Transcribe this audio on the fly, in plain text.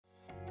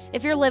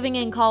If you're living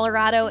in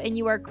Colorado and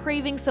you are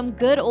craving some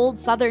good old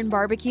Southern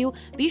barbecue,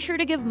 be sure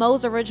to give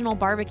Moe's Original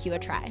Barbecue a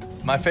try.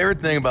 My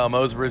favorite thing about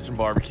Moe's Original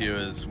Barbecue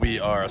is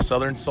we are a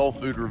Southern soul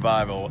food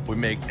revival. We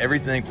make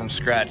everything from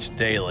scratch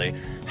daily,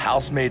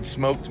 house-made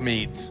smoked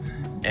meats,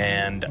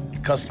 and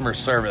customer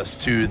service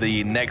to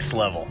the next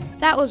level.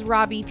 That was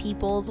Robbie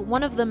Peoples,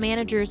 one of the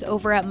managers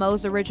over at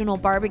Moe's Original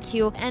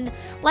Barbecue, and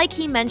like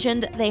he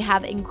mentioned, they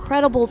have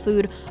incredible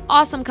food,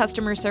 awesome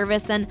customer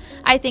service, and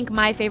I think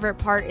my favorite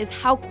part is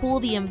how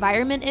cool the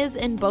environment is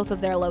in both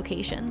of their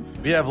locations.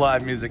 We have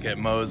live music at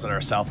Moe's at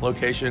our South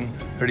location,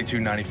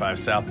 3295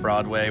 South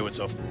Broadway, with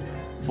a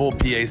full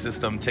PA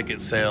system, ticket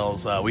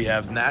sales. We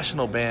have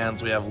national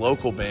bands, we have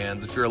local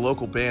bands. If you're a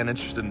local band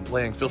interested in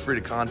playing, feel free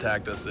to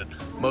contact us at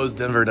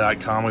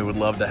moesdenver.com. We would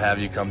love to have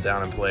you come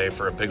down and play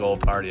for a big old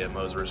party at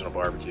Moe's Original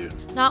Barbecue.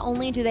 Not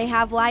only do they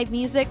have live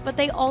music, but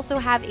they also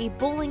have a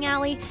bowling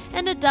alley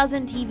and a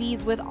dozen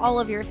TVs with all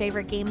of your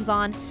favorite games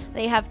on.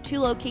 They have 2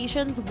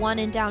 locations, one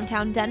in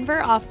downtown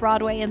Denver off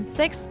Broadway and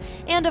 6th,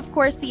 and of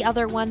course the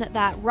other one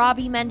that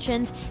Robbie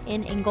mentioned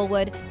in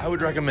Inglewood. I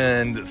would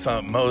recommend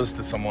Moe's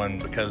to someone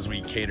because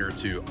we cater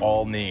to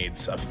all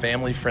needs, a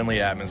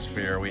family-friendly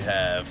atmosphere. We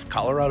have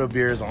Colorado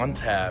beers on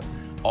tap,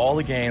 all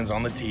the games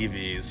on the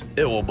TVs.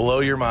 It will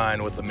blow your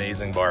mind with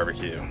amazing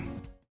barbecue.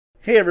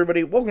 Hey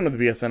everybody, welcome to the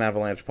BSN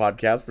Avalanche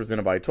podcast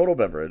presented by Total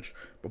Beverage.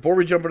 Before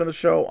we jump into the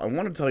show, I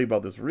want to tell you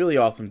about this really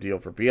awesome deal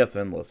for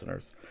BSN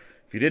listeners.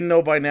 If you didn't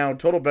know by now,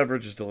 Total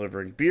Beverage is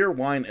delivering beer,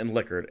 wine, and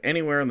liquor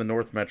anywhere in the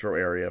North Metro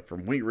area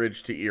from Wheat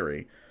Ridge to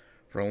Erie.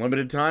 For a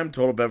limited time,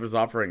 Total Bev is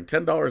offering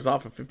 $10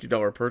 off a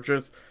 $50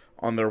 purchase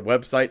on their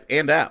website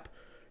and app.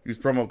 Use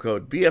promo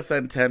code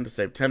BSN10 to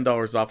save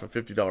 $10 off a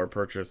 $50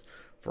 purchase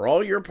for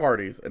all your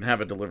parties and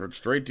have it delivered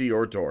straight to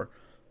your door.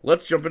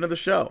 Let's jump into the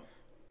show.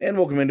 And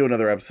welcome into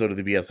another episode of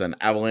the BSN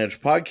Avalanche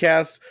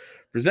podcast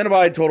presented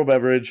by Total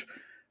Beverage.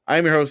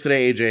 I'm your host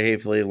today, AJ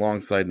Haefele,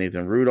 alongside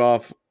Nathan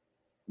Rudolph.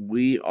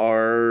 We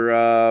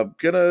are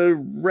going to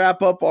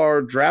wrap up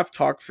our draft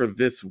talk for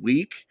this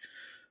week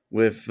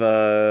with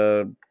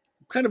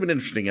kind of an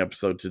interesting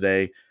episode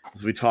today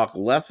as we talk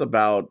less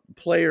about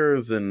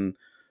players and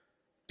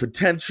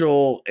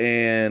potential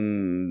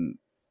and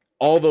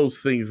all those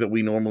things that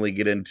we normally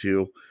get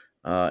into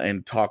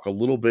and talk a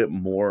little bit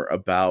more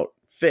about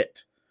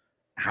fit,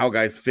 how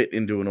guys fit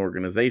into an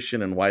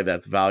organization and why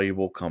that's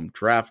valuable come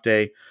draft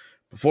day.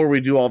 Before we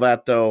do all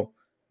that though,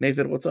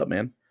 Nathan, what's up,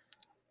 man?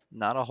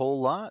 Not a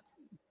whole lot.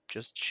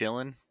 Just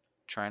chilling,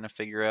 trying to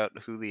figure out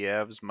who the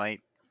Avs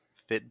might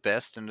fit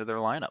best into their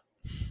lineup.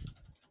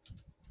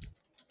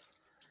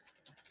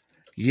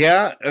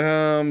 Yeah,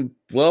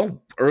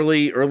 well,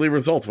 early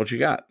results. What you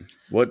got?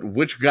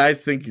 Which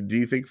guys do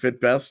you think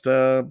fit best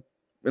in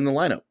the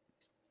lineup?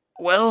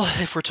 Well,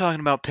 if we're talking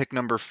about pick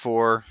number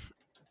 4,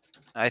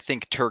 I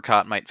think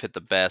Turcotte might fit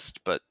the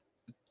best, but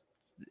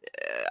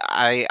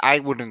I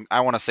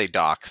want to say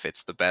Doc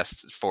fits the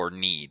best for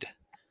need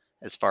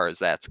as far as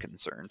that's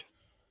concerned.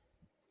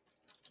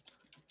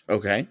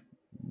 Okay.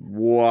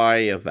 Why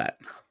is that?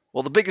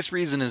 Well, the biggest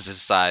reason is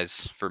his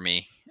size for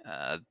me.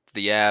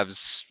 The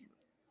Avs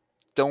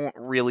don't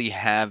really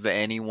have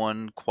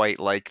anyone quite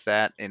like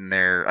that in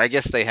their... I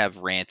guess they have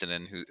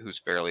Rantanen, who's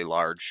fairly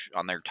large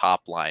on their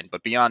top line.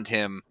 But beyond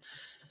him,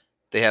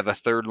 they have a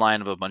third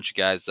line of a bunch of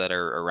guys that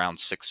are around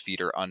 6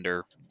 feet or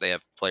under. They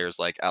have players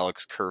like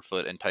Alex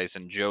Kerfoot and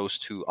Tyson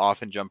Jost, who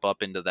often jump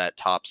up into that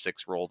top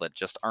 6 role that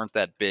just aren't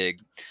that big.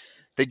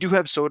 They do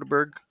have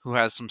Soderberg, who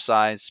has some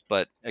size,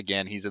 but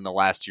again, he's in the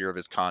last year of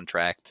his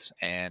contract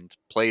and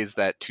plays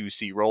that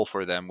 2C role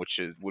for them, which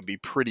would be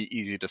pretty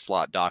easy to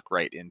slot Doc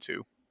right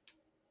into.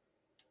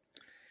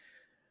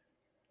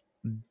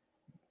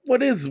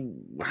 What is the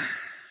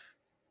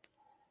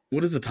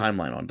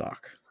timeline on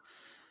Doc?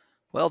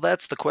 Well,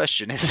 that's the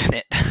question, isn't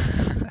it?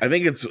 I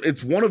think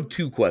it's one of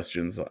 2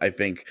 questions, I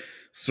think,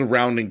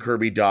 surrounding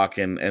Kirby Doc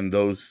and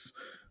those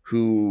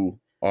who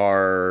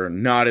are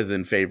not as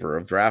in favor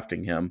of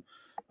drafting him.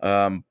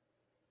 The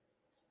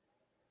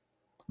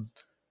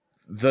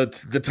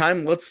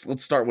time,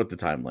 let's start with the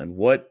timeline.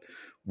 What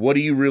do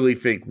you really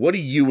think? What do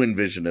you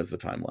envision as the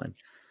timeline?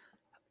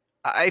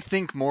 I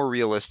think more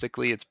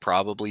realistically, it's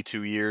probably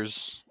 2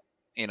 years.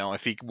 You know,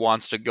 if he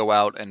wants to go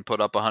out and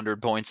put up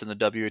 100 points in the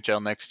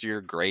WHL next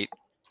year, great.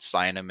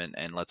 Sign him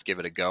and let's give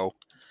it a go.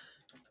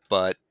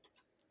 But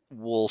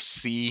we'll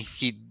see.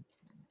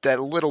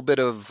 That little bit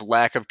of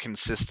lack of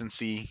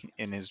consistency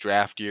in his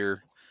draft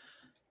year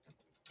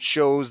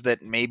shows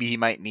that maybe he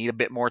might need a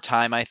bit more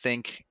time, I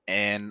think.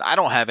 And I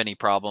don't have any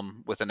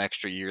problem with an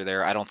extra year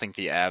there. I don't think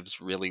the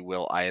Avs really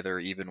will either,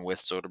 even with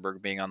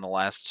Soderberg being on the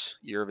last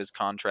year of his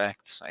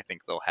contract. I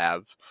think they'll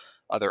have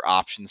other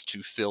options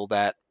to fill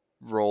that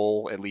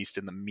role, at least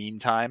in the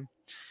meantime.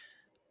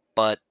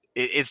 But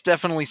it's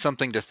definitely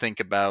something to think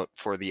about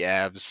for the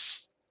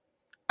Avs.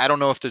 I don't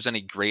know if there's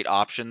any great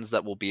options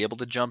that will be able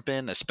to jump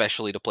in,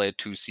 especially to play a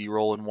 2C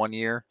role in 1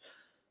 year.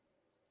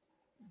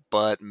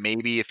 But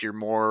maybe if you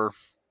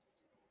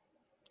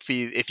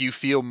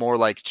feel more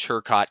like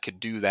Turcotte could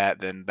do that,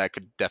 then that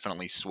could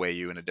definitely sway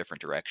you in a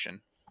different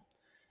direction.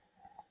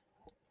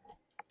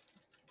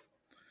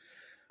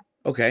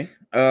 Okay.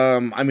 I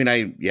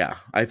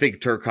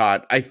think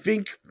Turcotte. I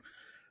think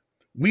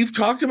we've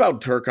talked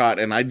about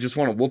Turcotte,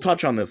 and we'll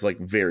touch on this like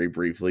very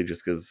briefly,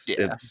 just because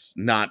Yeah. it's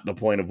not the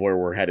point of where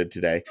we're headed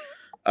today.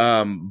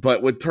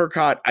 But with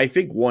Turcotte, I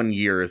think 1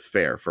 year is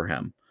fair for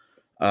him.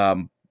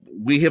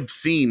 We have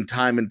seen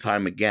time and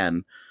time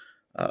again.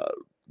 Uh,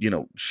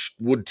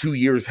 would 2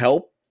 years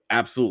help?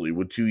 Absolutely.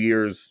 Would 2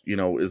 years?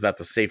 Is that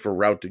the safer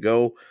route to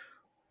go?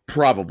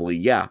 Probably.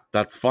 Yeah,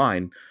 that's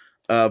fine.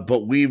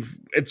 But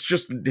it's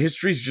just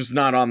history's just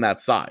not on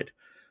that side.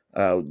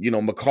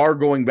 Makar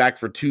going back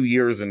for 2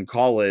 years in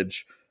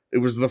college, it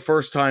was the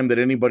first time that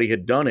anybody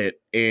had done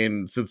it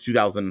since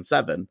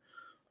 2007,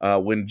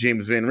 when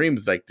James Van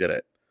Riemsdyk did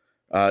it.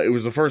 It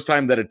was the first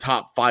time that a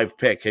top 5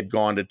 pick had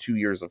gone to 2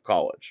 years of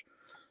college.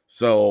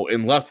 So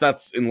unless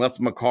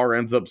Makar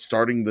ends up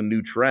starting the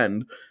new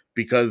trend,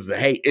 because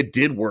hey, it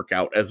did work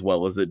out as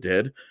well as it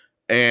did,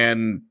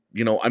 and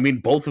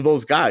both of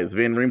those guys,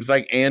 Van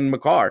Riemsdyk and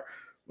Makar,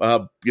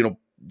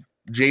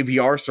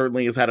 JVR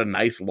certainly has had a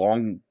nice,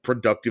 long,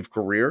 productive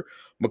career.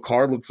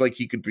 Makar looks like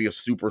he could be a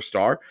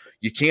superstar.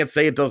 You can't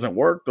say it doesn't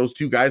work. Those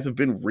two guys have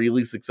been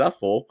really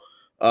successful,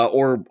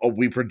 or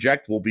we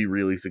project will be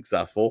really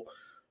successful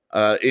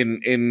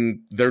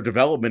in their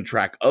development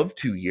track of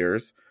 2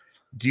 years.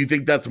 Do you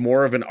think that's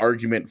more of an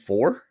argument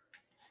for?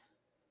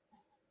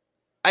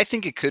 I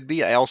think it could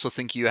be. I also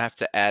think you have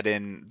to add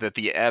in that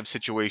the Avs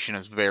situation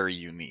is very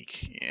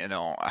unique.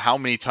 How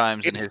many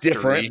times in It's history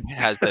different.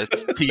 has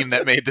this team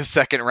that made the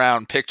second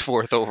round picked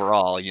fourth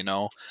overall,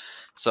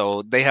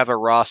 So they have a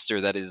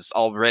roster that is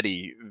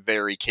already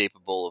very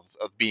capable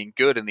of being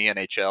good in the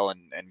NHL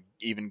and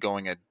even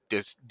going a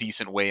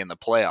decent way in the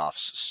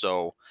playoffs.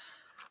 So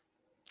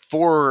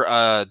for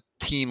a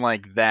team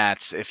like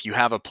that, if you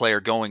have a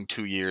player going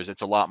 2 years,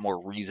 it's a lot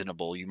more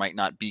reasonable. You might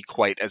not be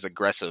quite as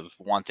aggressive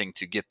wanting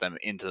to get them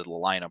into the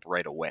lineup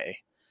right away.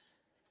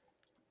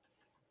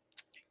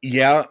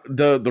 Yeah,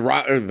 the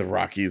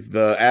Rockies,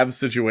 the Avs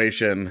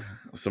situation.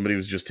 Somebody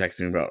was just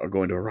texting me about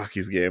going to a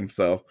Rockies game,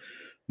 so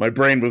my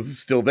brain was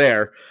still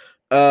there.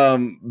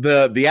 The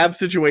Avs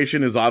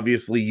situation is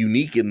obviously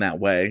unique in that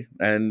way,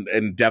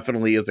 and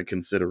definitely is a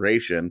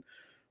consideration.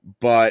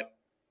 But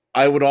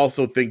I would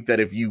also think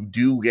that if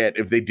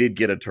they did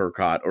get a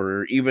Turcotte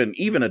or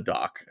even a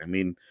Doc,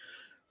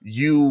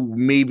 you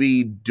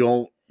maybe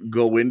don't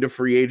go into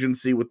free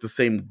agency with the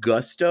same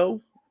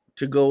gusto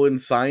to go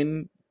and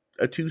sign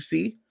a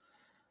 2C.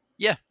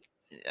 Yeah,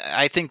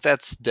 I think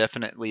that's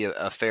definitely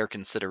a fair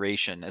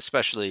consideration,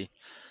 especially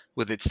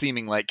with it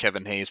seeming like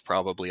Kevin Hayes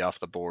probably off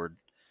the board,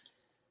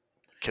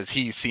 because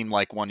he seemed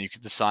like one you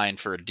could sign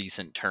for a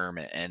decent term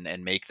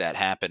and make that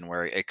happen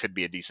where it could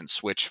be a decent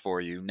switch for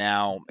you.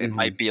 Now, it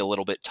might be a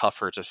little bit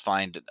tougher to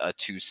find a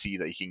 2C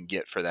that you can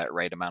get for that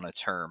right amount of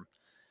term.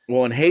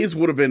 Well, and Hayes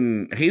would have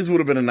been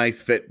a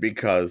nice fit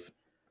because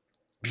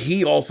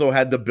he also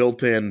had the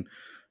built-in.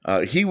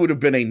 He would have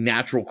been a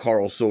natural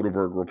Carl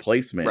Soderberg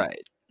replacement,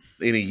 right,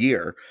 in a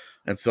year,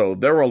 and so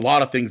there were a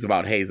lot of things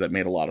about Hayes that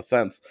made a lot of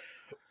sense.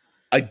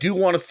 I do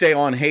want to stay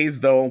on Hayes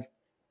though,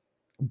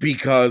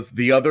 because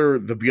the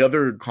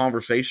other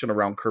conversation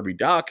around Kirby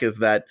Dach is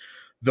that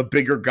the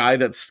bigger guy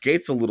that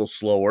skates a little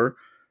slower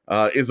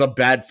is a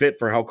bad fit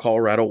for how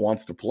Colorado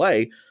wants to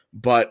play.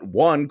 But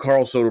one,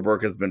 Carl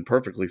Soderberg has been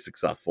perfectly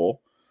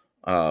successful,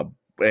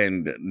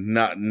 and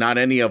not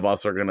any of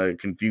us are going to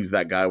confuse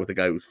that guy with a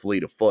guy who's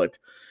fleet of foot.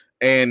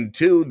 And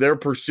two, their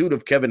pursuit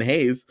of Kevin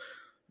Hayes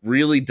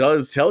really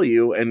does tell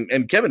you,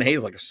 and Kevin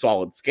Hayes like a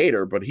solid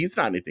skater, but he's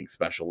not anything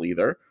special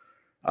either.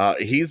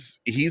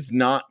 He's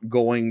not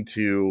going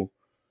to.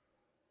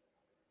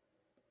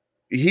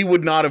 He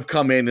would not have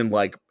come in and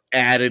like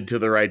added to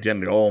their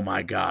identity. Oh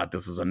my God,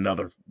 this is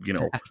another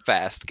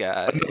fast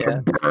guy,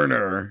 another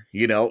burner.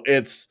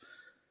 It's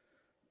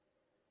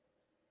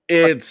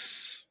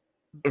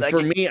for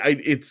me.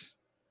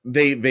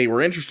 They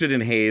were interested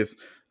in Hayes.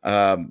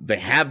 They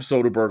have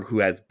Soderberg, who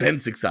has been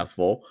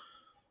successful.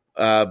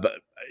 But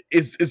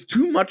is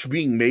too much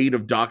being made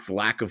of Doc's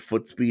lack of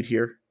foot speed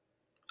here?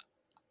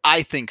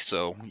 I think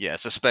so,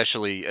 yes,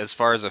 especially as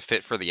far as a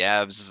fit for the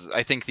Avs.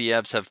 I think the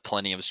Avs have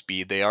plenty of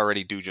speed. They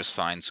already do just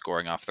fine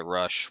scoring off the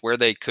rush. Where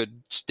they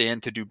could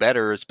stand to do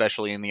better,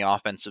 especially in the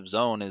offensive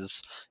zone,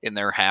 is in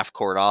their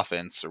half-court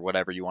offense, or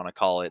whatever you want to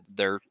call it.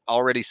 They're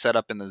already set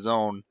up in the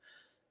zone.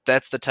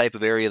 That's the type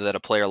of area that a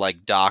player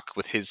like Doc,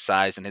 with his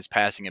size and his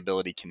passing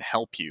ability, can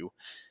help you.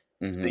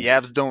 Mm-hmm. The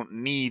Avs don't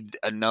need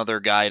another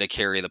guy to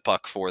carry the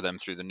puck for them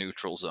through the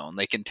neutral zone.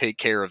 They can take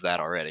care of that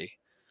already.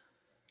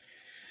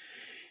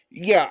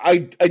 Yeah, I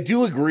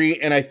do agree,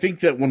 and I think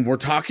that when we're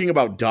talking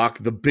about Doc,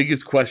 the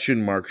biggest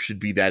question mark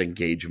should be that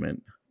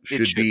engagement.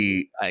 Should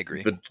be. I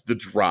agree. The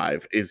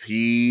drive. Is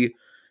he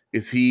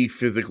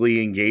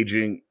physically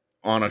engaging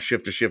on a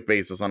shift-to-shift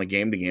basis, on a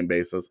game-to-game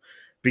basis?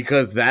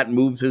 Because that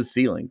moves his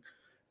ceiling.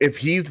 If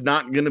he's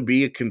not going to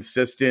be a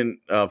consistent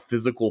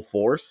physical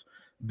force,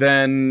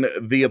 then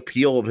the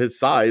appeal of his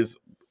size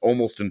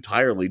almost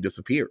entirely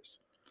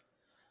disappears.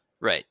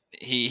 Right.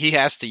 He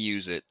has to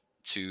use it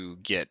to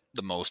get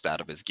the most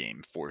out of his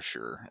game, for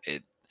sure.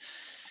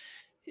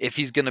 if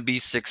he's going to be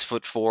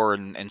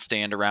 6'4" and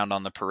stand around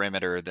on the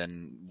perimeter,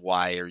 then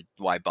why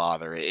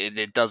bother?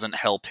 It doesn't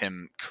help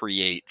him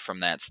create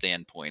from that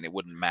standpoint. It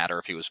wouldn't matter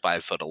if he was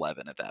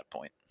 5'11" at that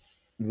point.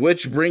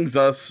 Which brings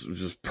us,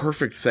 just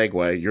perfect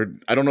segue.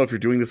 I don't know if you're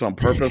doing this on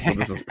purpose, but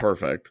this is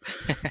perfect.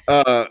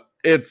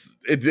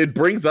 It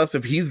brings us,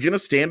 if he's going to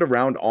stand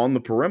around on the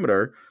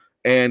perimeter,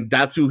 and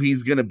that's who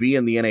he's going to be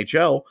in the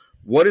NHL,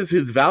 what is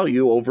his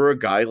value over a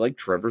guy like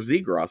Trevor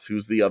Zegras,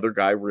 who's the other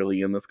guy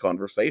really in this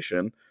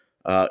conversation,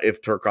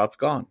 if Turcotte's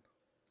gone?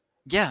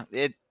 Yeah,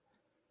 it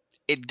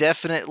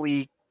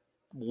definitely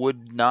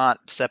would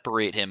not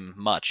separate him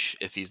much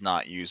if he's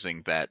not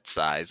using that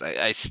size.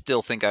 I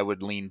still think I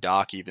would lean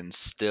Doc even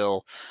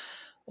still,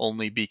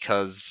 only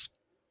because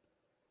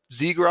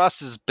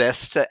Zegras'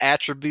 best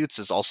attributes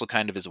is also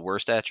kind of his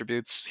worst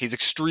attributes. He's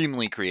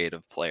extremely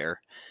creative player,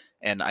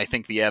 and I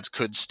think the Avs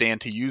could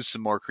stand to use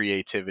some more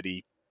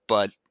creativity,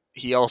 but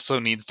he also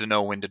needs to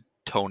know when to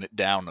tone it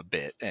down a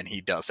bit, and he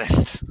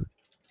doesn't.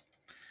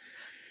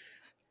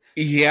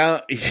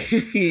 Yeah,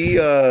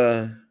 it's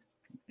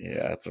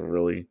a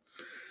really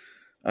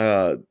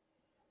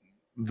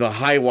the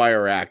high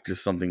wire act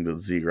is something that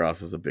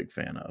Zegras is a big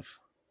fan of.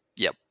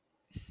 Yep.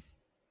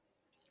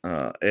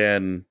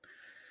 And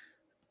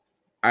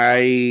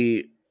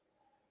I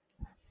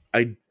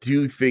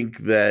do think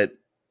that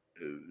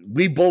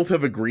we both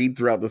have agreed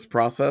throughout this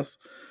process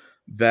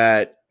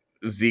that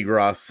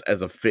Zegras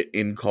as a fit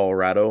in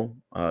Colorado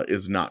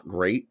is not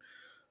great.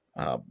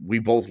 We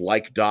both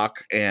like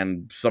Doc,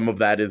 and some of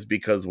that is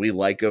because we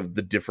like of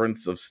the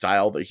difference of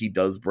style that he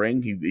does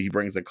bring. He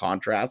brings a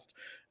contrast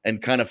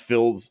and kind of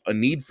fills a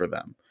need for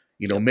them,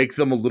 makes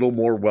them a little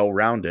more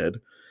well-rounded,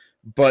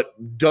 but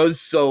does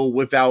so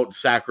without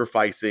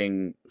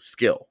sacrificing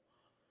skill.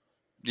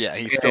 Yeah,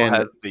 he still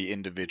has the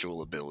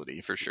individual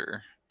ability for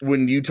sure.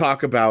 When you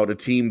talk about a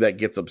team that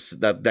gets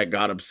that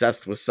got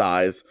obsessed with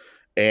size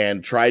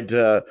and tried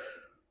to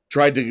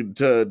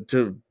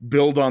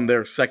build on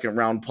their second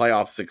round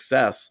playoff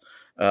success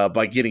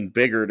by getting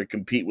bigger to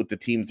compete with the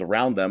teams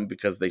around them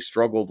because they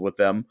struggled with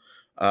them.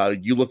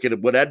 You look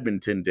at what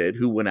Edmonton did,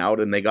 who went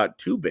out and they got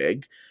too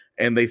big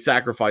and they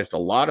sacrificed a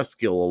lot of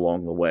skill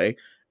along the way.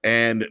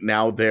 And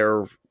now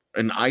they're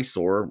an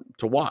eyesore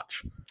to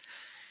watch.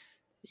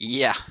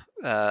 Yeah.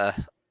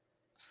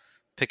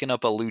 Picking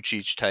up a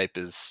Lucic type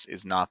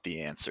is not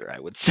the answer, I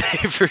would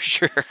say, for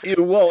sure.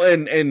 Well,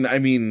 and I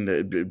mean,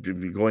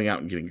 going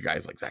out and getting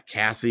guys like Zach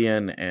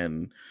Cassian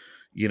and,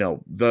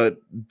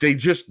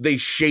 they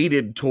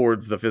shaded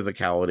towards the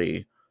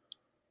physicality.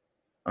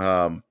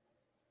 Right.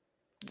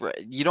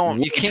 You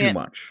can't, too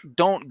much.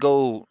 Don't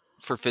go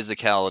for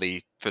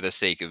physicality for the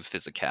sake of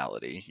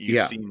physicality.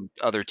 You've seen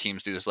other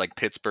teams do this, like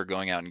Pittsburgh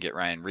going out and get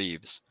Ryan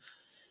Reeves.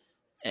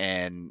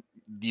 And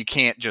you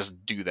can't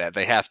just do that.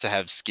 They have to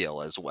have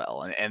skill as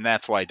well. And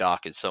that's why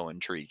Doc is so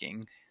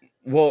intriguing.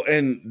 Well,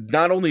 and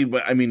not only,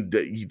 but I mean,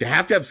 they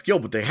have to have skill,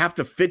 but they have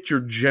to fit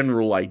your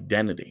general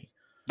identity.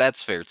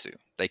 That's fair too.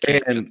 They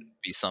can't just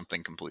be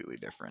something completely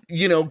different.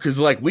 Because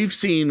like we've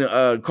seen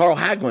Carl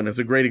Hagelin is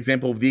a great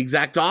example of the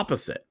exact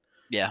opposite.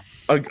 Yeah.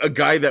 A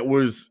guy that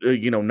was,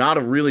 not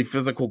a really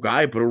physical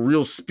guy, but a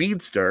real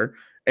speedster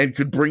and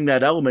could bring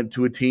that element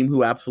to a team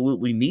who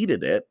absolutely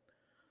needed it.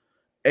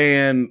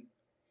 And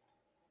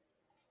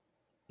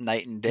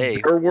night and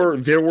day.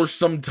 There were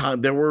some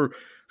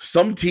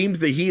teams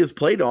that he has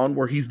played on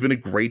where he's been a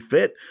great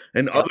fit,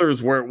 and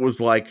others where it was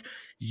like,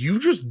 you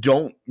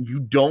don't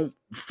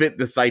fit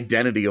this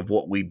identity of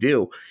what we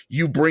do.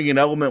 You bring an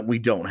element we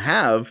don't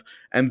have,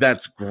 and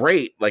that's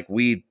great. Like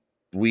we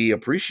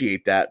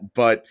appreciate that,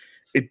 but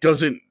it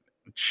doesn't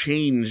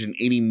change in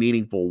any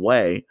meaningful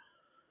way.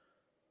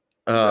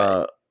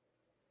 Right.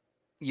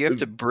 You have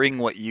to bring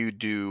what you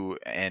do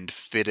and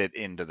fit it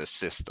into the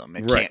system.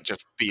 It can't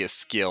just be a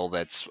skill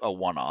that's a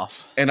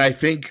one-off. And I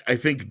think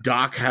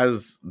Doc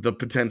has the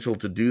potential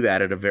to do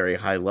that at a very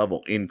high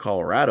level in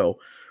Colorado,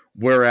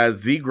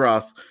 whereas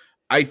Zegras,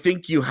 I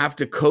think you have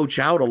to coach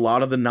out a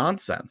lot of the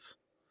nonsense.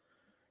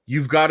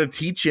 You've got to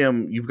teach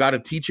him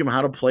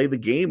how to play the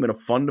game in a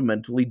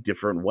fundamentally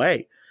different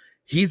way.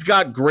 He's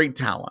got great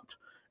talent.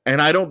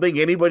 And I don't think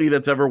anybody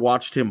that's ever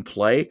watched him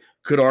play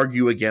could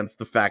argue against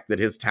the fact that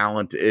his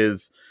talent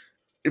is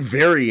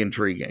very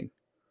intriguing.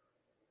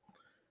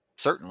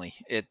 Certainly.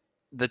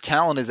 The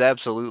talent is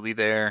absolutely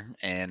there,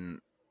 and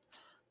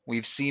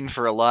we've seen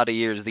for a lot of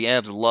years the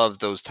Avs love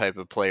those type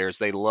of players.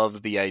 They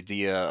love the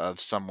idea of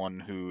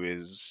someone who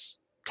is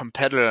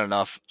competitive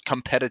enough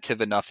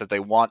that they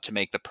want to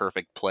make the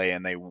perfect play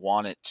and they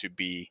want it to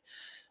be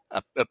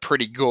a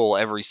pretty goal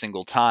every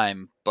single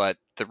time, but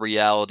the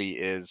reality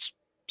is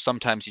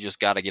sometimes you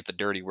just got to get the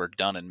dirty work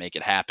done and make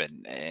it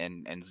happen.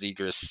 And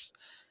Zegras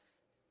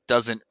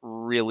doesn't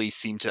really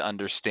seem to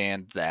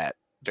understand that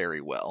very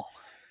well.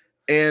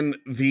 And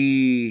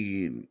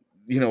the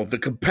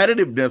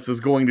competitiveness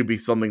is going to be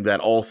something that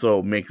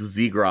also makes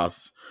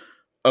Zegras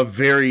a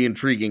very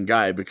intriguing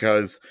guy,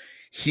 because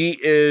he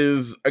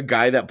is a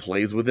guy that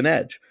plays with an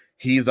edge.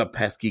 He's a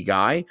pesky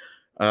guy.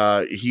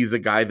 He's a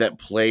guy that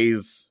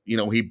plays,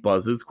 he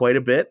buzzes quite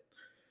a bit.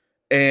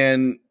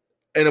 and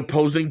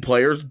opposing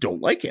players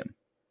don't like him.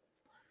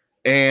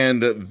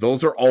 And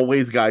those are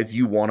always guys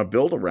you want to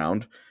build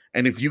around.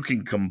 And if you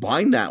can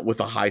combine that with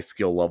a high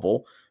skill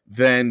level,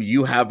 then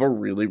you have a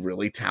really,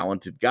 really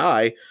talented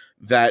guy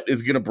that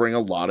is going to bring a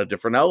lot of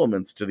different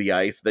elements to the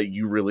ice that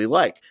you really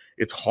like.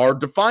 It's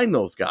hard to find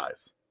those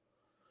guys.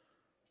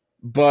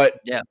 But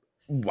yeah,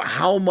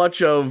 how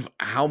much of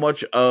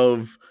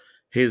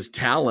his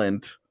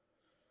talent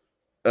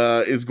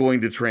is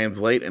going to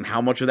translate, and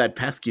how much of that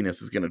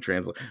peskiness is going to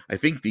translate? I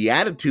think the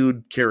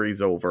attitude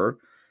carries over,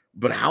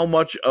 but how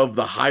much of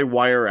the high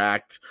wire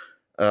act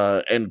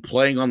and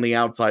playing on the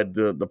outside,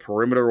 the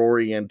perimeter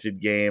oriented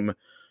game,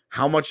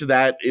 how much of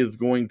that is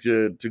going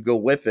to go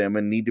with him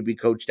and need to be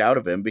coached out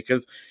of him?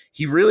 Because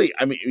he really,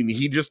 I mean,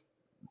 he just,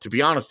 to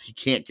be honest, he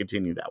can't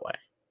continue that way.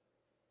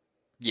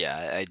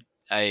 Yeah,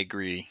 I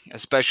agree,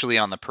 especially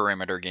on the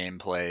perimeter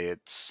gameplay.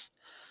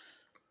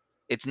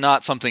 It's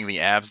not something the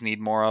Avs need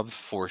more of,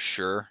 for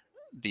sure.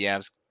 The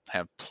Avs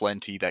have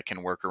plenty that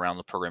can work around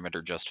the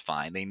perimeter just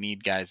fine. They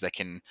need guys that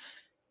can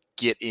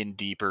get in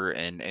deeper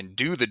and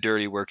do the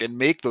dirty work and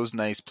make those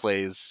nice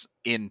plays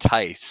in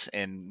Tice.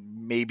 And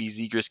maybe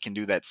Zegras can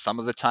do that some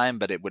of the time,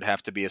 but it would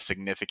have to be a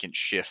significant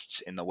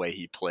shift in the way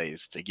he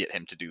plays to get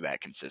him to do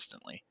that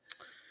consistently.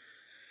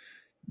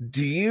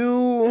 Do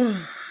you...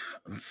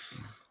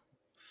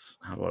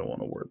 How do I want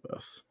to word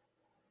this?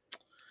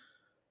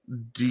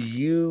 Do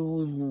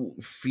you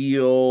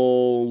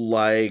feel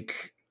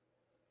like,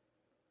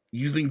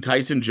 using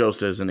Tyson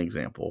Jost as an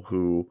example,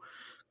 who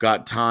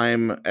got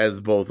time as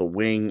both a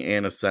wing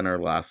and a center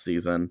last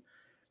season,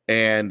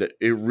 and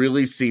it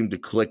really seemed to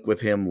click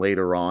with him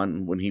later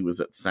on when he was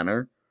at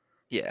center?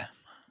 Yeah.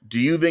 Do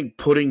you think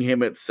putting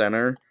him at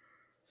center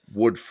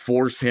would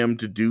force him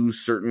to do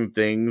certain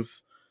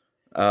things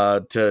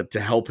to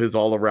help his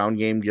all-around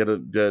game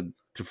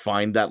to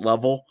find that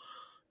level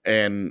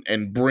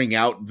and bring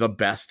out the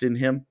best in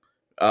him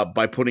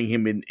by putting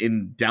him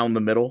in down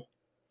the middle?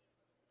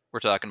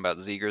 We're talking about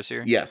Zegras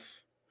here?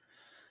 Yes.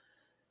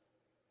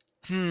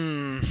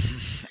 It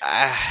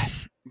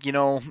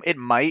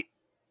might.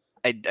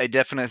 I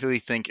definitely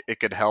think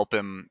it could help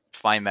him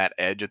find that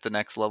edge at the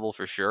next level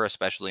for sure,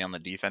 especially on the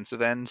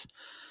defensive end.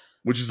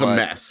 Which is a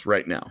mess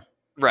right now.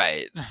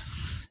 Right.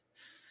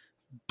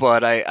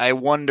 But I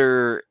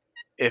wonder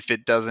if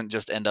it doesn't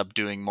just end up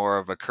doing more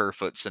of a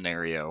Kerfoot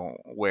scenario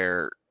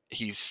where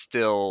he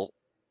still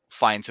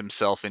finds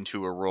himself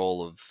into a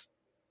role of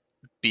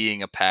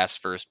being a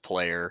pass-first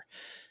player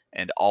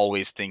and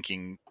always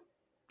thinking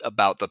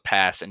about the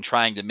pass and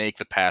trying to make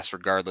the pass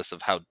regardless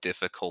of how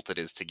difficult it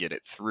is to get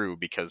it through,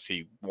 because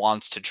he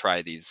wants to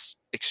try these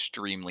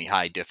extremely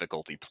high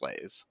difficulty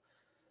plays.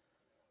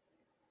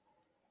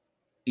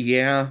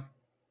 Yeah.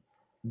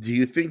 Do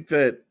you think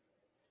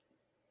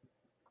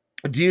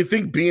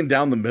being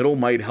down the middle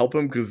might help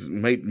him, because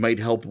might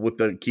help with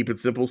the keep it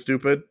simple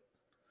stupid?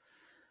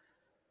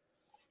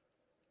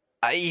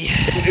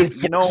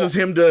 It forces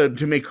him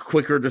to make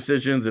quicker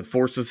decisions. It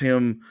forces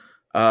him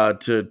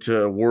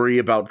to worry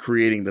about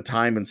creating the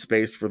time and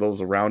space for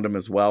those around him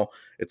as well.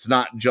 It's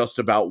not just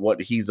about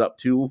what he's up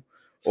to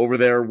over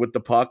there with the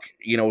puck.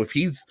 If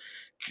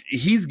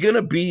he's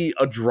gonna be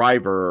a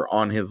driver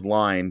on his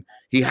line,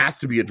 he has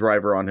to be a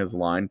driver on his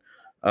line.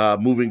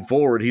 Moving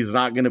forward, he's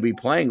not going to be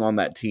playing on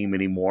that team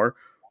anymore,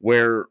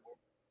 where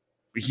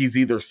he's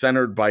either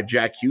centered by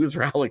Jack Hughes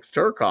or Alex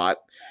Turcotte.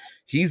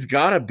 He's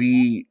got to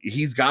be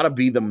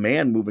the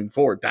man moving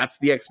forward. That's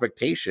the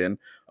expectation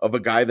of a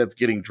guy that's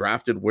getting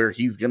drafted where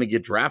he's going to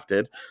get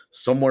drafted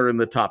somewhere in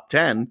the top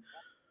 10.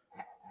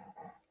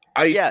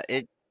 I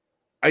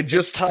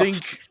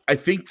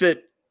think that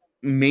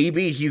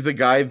maybe he's a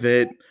guy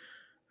that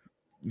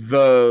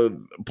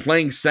the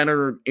playing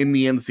center in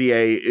the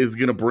NCAA is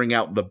going to bring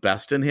out the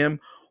best in him,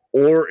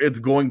 or it's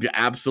going to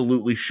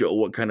absolutely show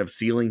what kind of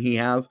ceiling he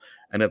has,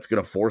 and it's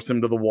going to force him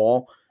to the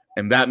wall.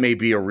 And that may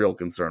be a real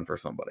concern for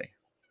somebody.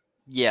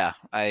 Yeah,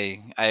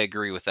 I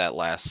agree with that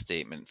last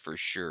statement for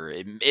sure.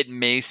 It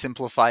may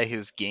simplify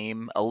his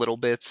game a little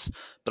bit,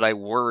 but I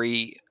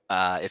worry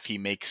if he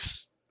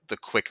makes the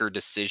quicker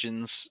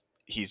decisions,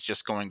 he's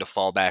just going to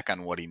fall back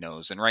on what he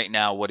knows. And right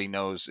now, what he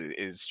knows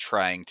is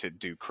trying to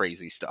do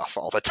crazy stuff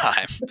all the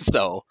time.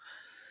 So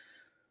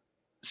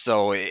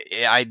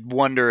I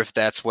wonder if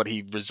that's what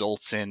he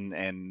results in.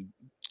 And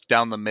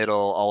down the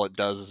middle, all it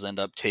does is end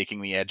up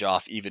taking the edge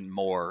off even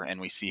more.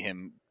 And we see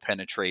him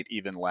penetrate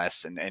even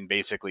less and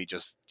basically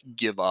just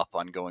give up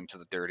on going to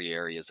the dirty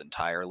areas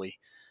entirely.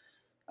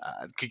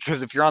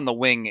 Because if you're on the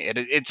wing,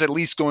 it's at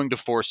least going to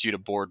force you to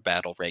board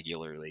battle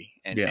regularly,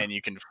 and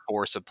you can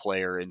force a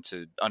player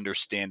into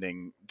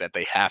understanding that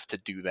they have to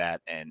do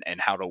that and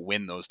how to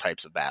win those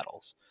types of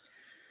battles.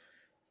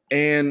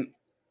 And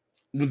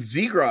with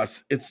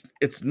Zegras,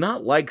 it's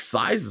not like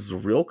size is a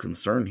real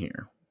concern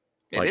here.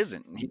 It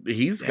isn't.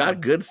 He's got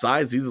good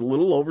size. He's a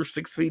little over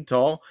 6 feet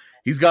tall.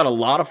 He's got a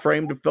lot of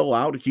frame to fill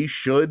out. He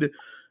should,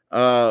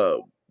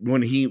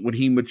 when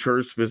he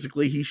matures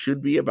physically, he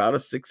should be about a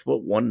 6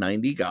 foot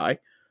 190 guy,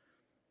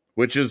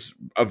 which is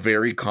a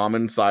very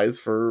common size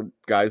for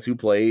guys who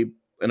play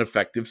an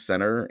effective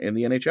center in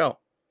the NHL.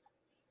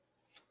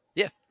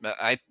 Yeah,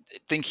 I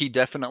think he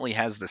definitely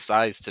has the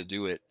size to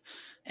do it.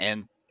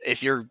 And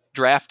if you're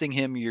drafting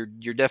him,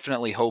 you're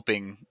definitely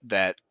hoping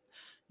that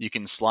you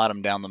can slot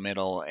him down the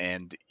middle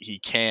and he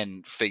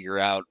can figure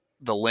out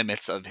the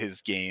limits of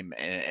his game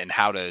and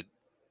how to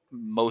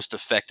most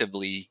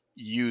effectively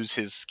use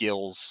his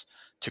skills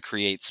to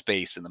create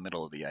space in the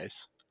middle of the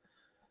ice.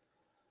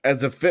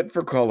 As a fit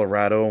for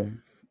Colorado,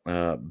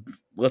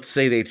 let's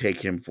say they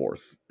take him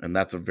fourth, and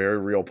that's a very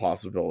real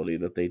possibility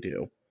that they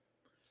do.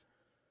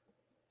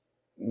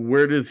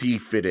 Where does he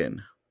fit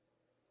in?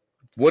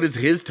 What is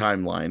his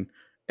timeline,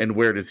 and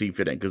where does he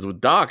fit in? Because with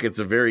Doc, it's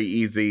a very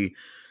easy,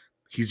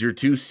 he's your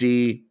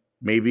 2C,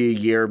 maybe a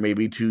year,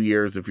 maybe 2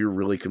 years if you're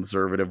really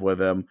conservative with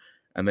him,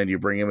 and then you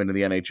bring him into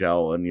the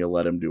NHL and you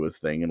let him do his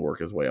thing and work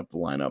his way up the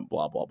lineup,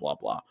 blah, blah, blah,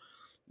 blah.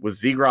 With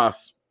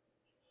Zegras,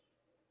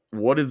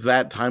 what does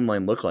that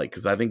timeline look like?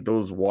 Because I think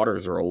those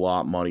waters are a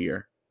lot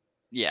muddier.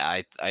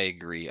 Yeah, I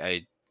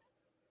agree.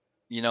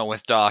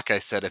 With Doc, I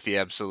said if he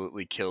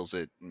absolutely kills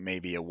it,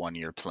 maybe a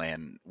 1-year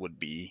plan would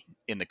be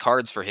in the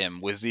cards for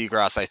him. With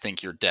Zegras, I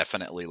think you're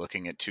definitely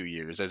looking at 2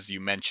 years. As you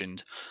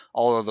mentioned,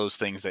 all of those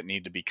things that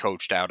need to be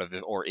coached out of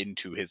it or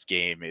into his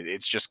game,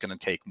 it's just going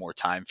to take more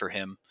time for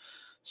him.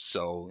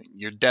 So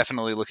you're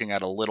definitely looking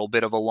at a little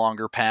bit of a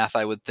longer path,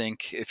 I would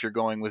think, if you're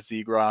going with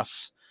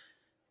Zegras.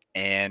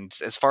 And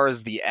as far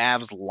as the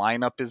Avs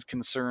lineup is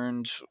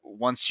concerned,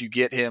 once you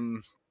get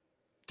him,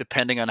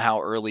 depending on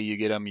how early you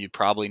get him, you'd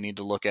probably need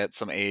to look at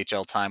some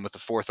AHL time with the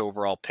 4th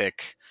overall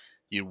pick.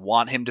 You'd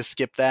want him to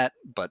skip that,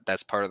 but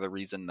that's part of the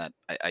reason that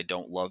I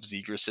don't love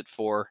Zegras at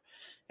 4.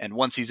 And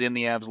once he's in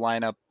the Avs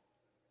lineup,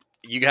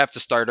 you have to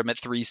start him at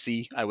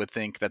 3C. I would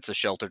think that's a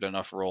sheltered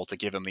enough role to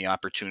give him the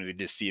opportunity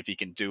to see if he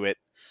can do it.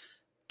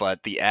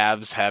 But the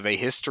Avs have a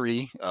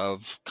history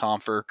of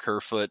Compher,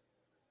 Kerfoot,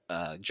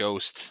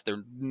 Jost.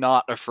 They're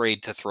not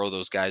afraid to throw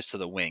those guys to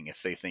the wing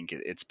if they think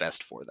it's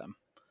best for them.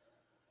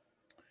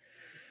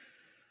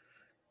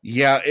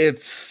 Yeah,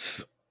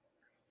 it's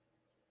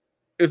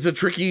a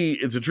tricky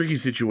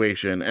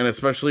situation, and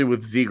especially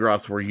with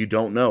Zegras, where you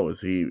don't know,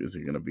 is he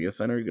going to be a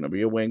center? Is he going to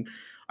be a wing?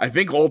 I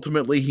think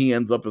ultimately he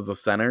ends up as a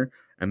center,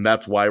 and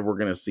that's why we're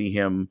going to see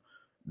him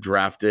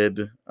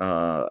drafted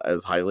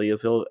as highly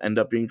as he'll end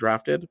up being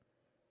drafted.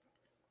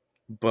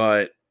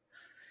 But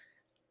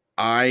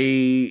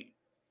I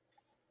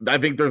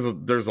think there's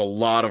a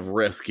lot of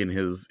risk in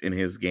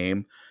his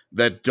game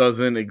that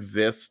doesn't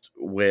exist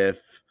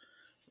with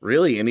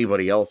really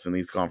anybody else in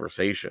these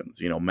conversations.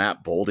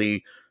 Matt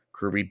Boldy,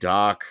 Kirby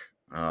Dach,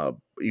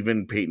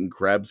 even Peyton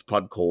Krebs,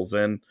 Pud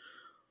Colson.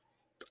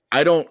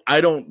 I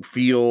don't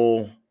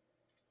feel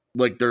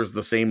like there's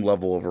the same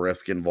level of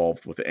risk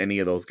involved with any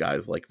of those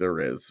guys like there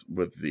is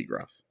with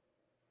Zegras.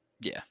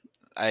 Yeah,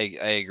 I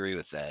agree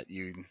with that.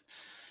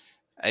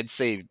 I'd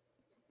say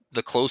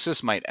the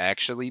closest might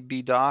actually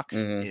be Doc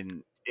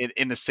in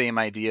the same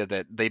idea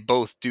that they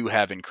both do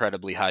have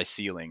incredibly high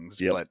ceilings,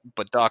 yep.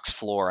 but Doc's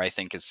floor I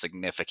think is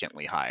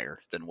significantly higher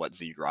than what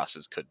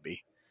Zegras's could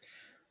be.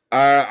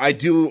 I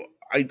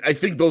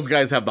think those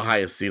guys have the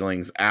highest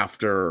ceilings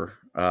after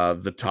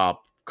the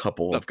top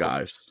couple of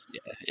guys.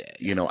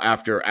 Yeah.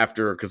 After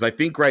because I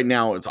think right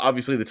now it's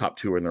obviously the top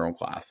 2 are in their own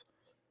class.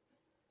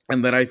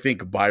 And then I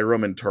think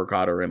Byram and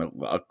Turcotte are in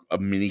a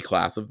mini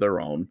class of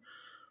their own.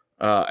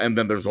 And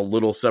then there's a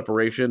little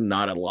separation,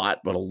 not a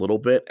lot, but a little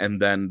bit.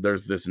 And then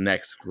there's this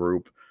next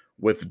group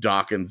with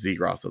Doc and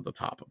Zegras at the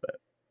top of it.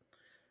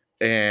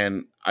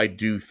 And I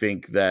do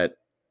think that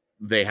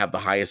they have the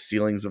highest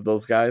ceilings of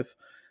those guys.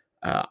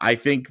 I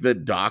think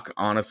that Doc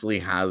honestly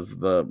has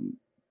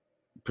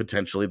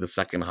potentially the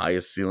second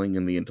highest ceiling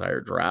in the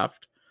entire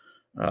draft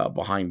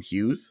behind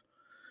Hughes.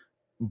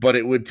 But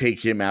it would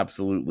take him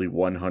absolutely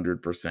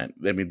 100%.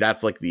 I mean,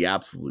 that's like the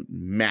absolute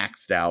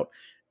maxed out,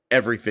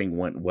 everything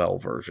went well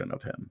version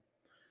of him.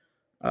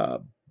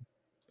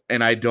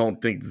 And I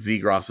don't think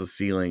Zegras'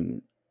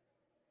 ceiling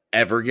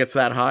ever gets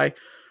that high.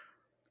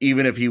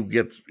 Even if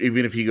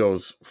he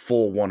goes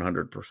full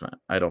 100%,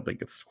 I don't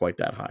think it's quite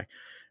that high.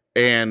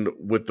 And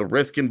with the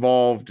risk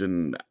involved,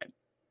 and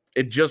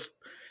it just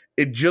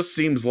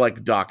seems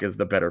like Doc is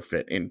the better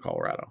fit in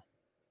Colorado.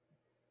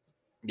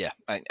 Yeah,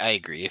 I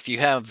agree.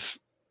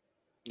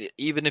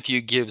 Even if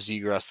you give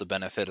Zegras the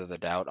benefit of the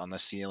doubt on the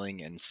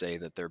ceiling and say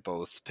that they're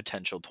both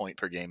potential point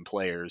per game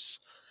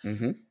players,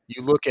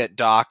 you look at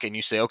Doc and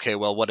you say, okay,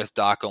 well, what if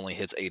Doc only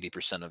hits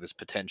 80% of his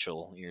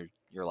potential?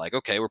 You're like,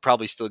 okay, we're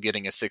probably still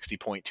getting a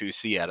 60.2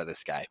 C out of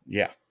this guy.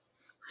 Yeah.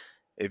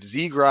 If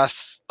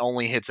Zegras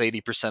only hits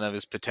 80% of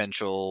his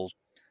potential,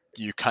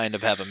 you kind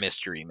of have a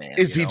mystery man.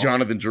 Is he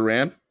Jonathan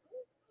Drouin?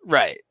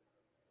 Right.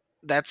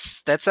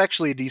 That's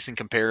actually a decent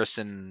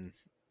comparison.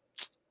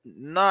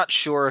 Not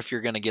sure if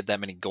you're going to get that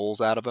many goals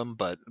out of him,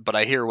 but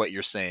I hear what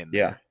you're saying.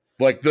 Yeah.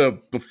 Like the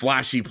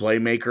flashy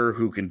playmaker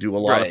who can do a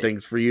lot of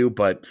things for you,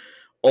 but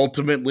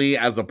ultimately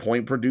as a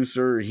point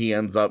producer, he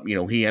ended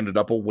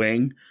up a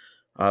wing.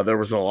 There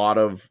was a lot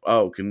of,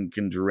 can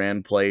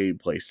Drouin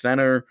play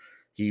center?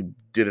 he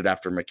did it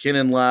after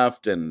McKinnon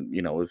left, and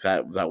is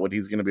that what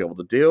he's going to be able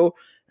to do?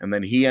 And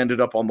then he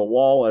ended up on the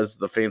wall as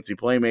the fancy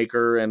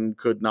playmaker and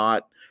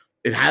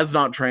it has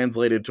not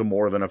translated to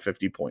more than a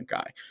 50-point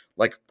guy,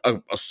 like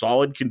a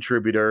solid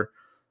contributor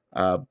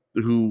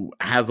who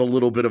has a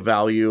little bit of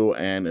value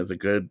and is a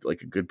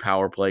good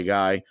power play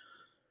guy,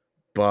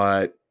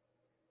 but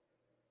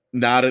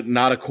not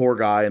a core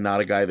guy and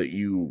not a guy that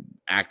you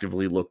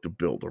actively look to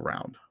build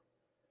around.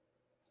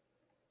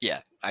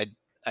 Yeah,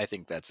 I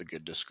think that's a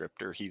good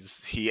descriptor.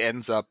 He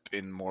ends up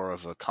in more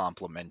of a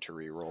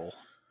complementary role.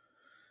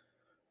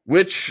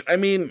 Which, I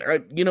mean,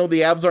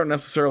 the Avs aren't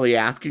necessarily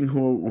asking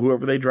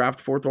whoever they draft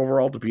 4th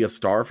overall to be a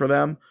star for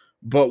them,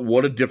 but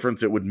what a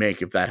difference it would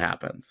make if that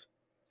happens.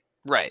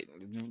 Right.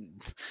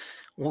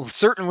 Well,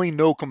 certainly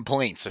no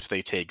complaints if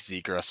they take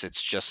Zegras.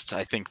 It's just,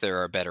 I think there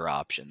are better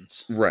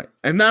options. Right.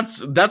 And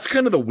that's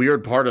kind of the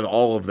weird part of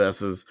all of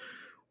this is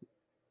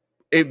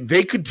if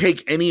they could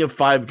take any of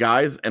 5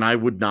 guys and I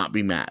would not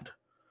be mad.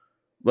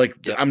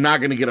 Like, yep. I'm not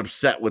going to get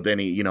upset with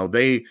any,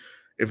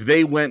 if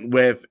they went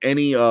with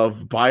any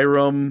of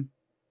Byram,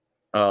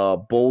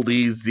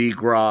 Boldy,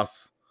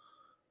 Zegras,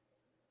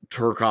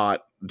 Turcotte,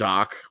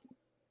 Doc,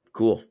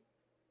 cool.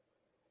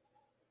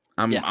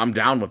 I'm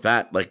down with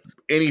that. Like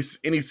any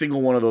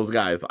single one of those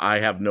guys, I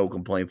have no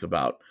complaints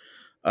about.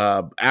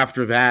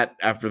 After that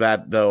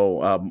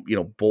though,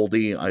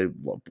 Boldy, I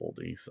love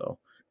Boldy, so.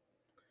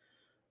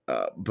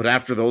 But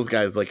after those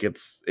guys, like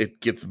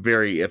it gets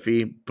very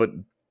iffy. But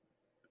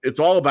it's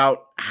all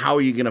about how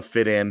are you going to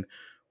fit in.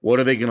 What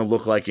are they going to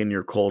look like in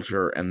your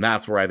culture? And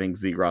that's where I think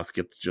Zegras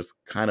gets just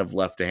kind of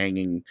left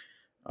hanging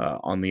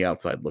on the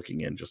outside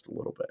looking in just a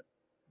little bit.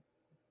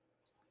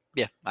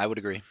 Yeah, I would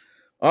agree.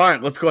 All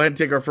right, let's go ahead and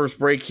take our first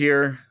break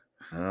here.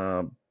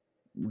 We're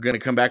going to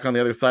come back on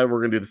the other side. We're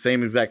going to do the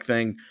same exact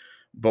thing,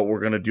 but we're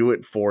going to do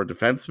it for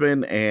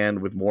defensemen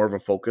and with more of a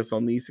focus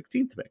on the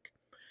 16th pick.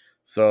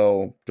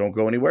 So don't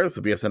go anywhere. It's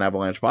the BSN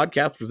Avalanche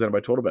podcast presented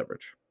by Total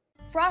Beverage.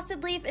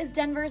 Frosted Leaf is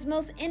Denver's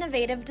most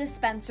innovative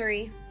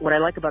dispensary. What I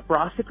like about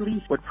Frosted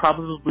Leaf would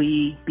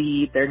probably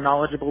be their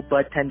knowledgeable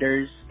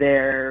budtenders,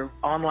 their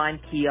online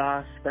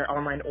kiosks, their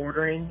online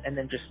ordering, and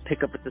then just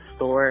pick up at the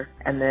store.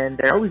 And then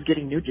they're always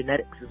getting new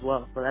genetics as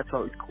well, so that's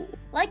always cool.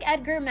 Like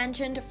Edgar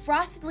mentioned,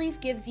 Frosted Leaf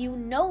gives you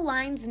no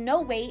lines, no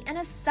wait, and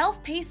a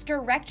self-paced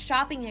direct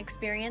shopping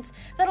experience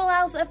that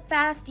allows a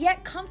fast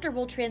yet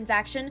comfortable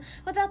transaction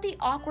without the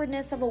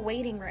awkwardness of a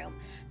waiting room.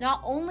 Not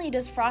only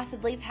does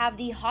Frosted Leaf have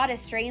the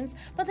hottest strains,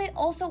 but they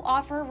also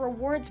offer a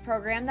rewards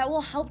program that will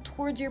help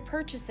towards your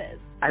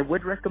purchases. I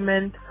would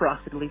recommend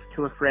Frosted Leaf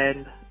to a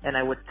friend, and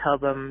I would tell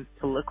them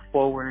to look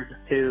forward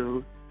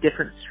to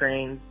different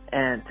strains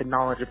and to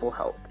knowledgeable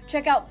help.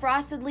 Check out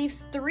Frosted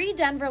Leaf's 3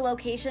 Denver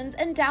locations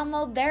and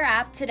download their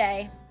app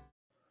today.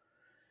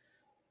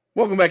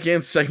 Welcome back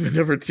in segment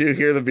number 2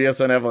 here, the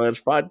BSN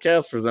Avalanche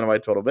podcast presented by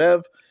Total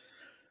Bev.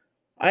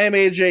 I am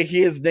AJ,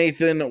 he is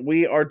Nathan.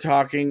 We are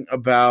talking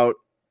about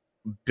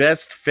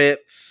best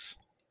fits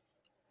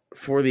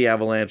for the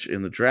Avalanche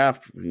in the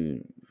draft.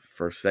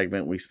 First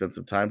segment, we spent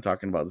some time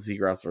talking about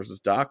Zegras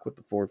versus Doc with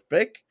the 4th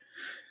pick,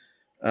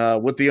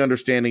 with the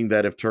understanding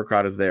that if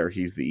Turcotte is there,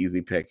 he's the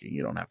easy pick and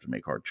you don't have to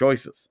make hard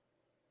choices.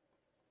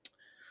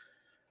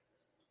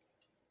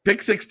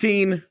 Pick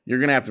 16, you're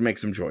going to have to make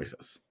some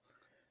choices.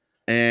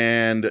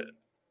 And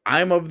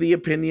I'm of the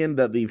opinion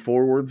that the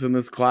forwards in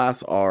this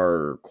class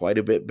are quite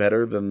a bit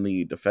better than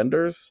the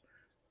defenders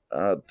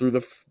through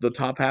the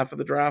top half of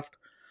the draft.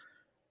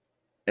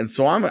 And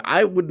so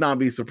I would not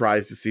be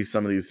surprised to see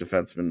some of these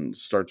defensemen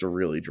start to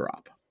really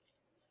drop.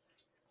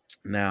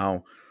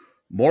 Now,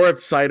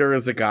 Moritz Seider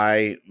is a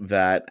guy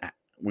that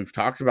we've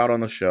talked about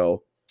on the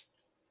show,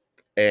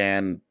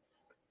 and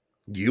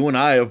you and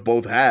I have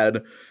both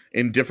had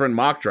in different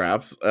mock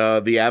drafts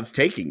the Avs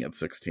taking at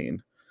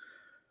 16.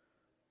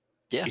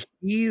 Yeah.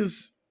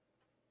 He's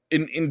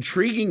an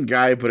intriguing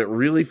guy, but it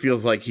really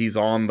feels like he's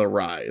on the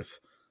rise.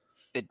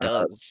 It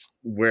does.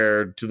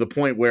 Where to the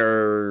point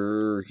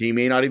where he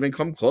may not even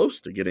come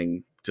close to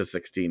getting to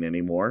 16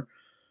 anymore.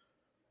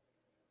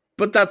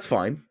 But that's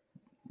fine.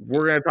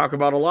 We're going to talk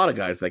about a lot of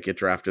guys that get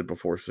drafted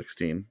before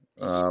 16.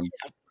 But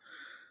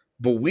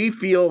we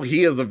feel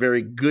he is a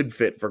very good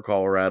fit for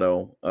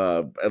Colorado,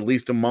 at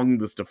least among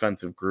this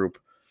defensive group.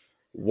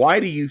 Why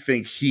do you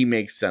think he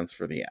makes sense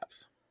for the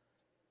Avs?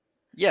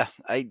 Yeah,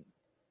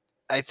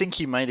 I think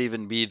he might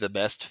even be the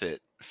best fit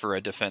for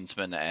a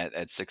defenseman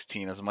at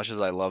 16. As much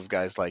as I love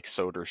guys like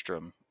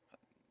Soderstrom,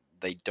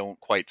 they don't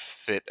quite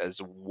fit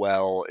as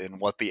well in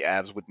what the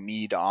Avs would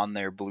need on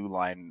their blue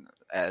line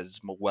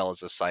as well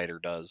as a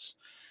Seider does.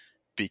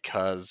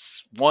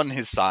 Because, one,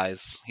 his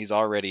size. He's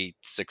already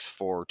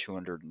 6'4",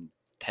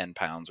 210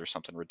 pounds or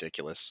something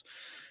ridiculous.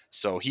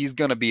 So he's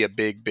going to be a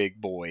big,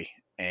 big boy.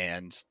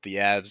 And the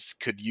Avs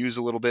could use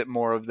a little bit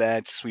more of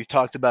that. We've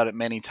talked about it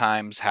many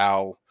times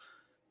how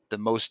the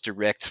most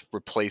direct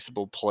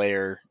replaceable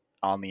player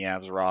on the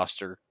Avs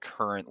roster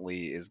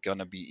currently is going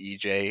to be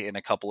EJ in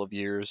a couple of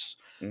years.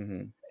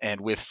 Mm-hmm.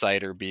 And with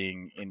Seider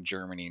being in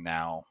Germany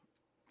now,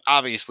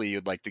 obviously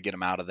you'd like to get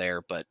him out of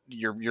there, but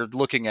you're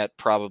looking at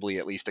probably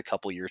at least a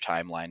couple year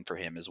timeline for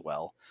him as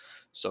well.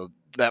 So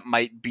that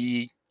might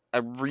be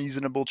a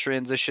reasonable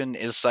transition.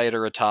 Is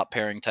Seider a top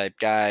pairing type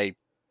guy?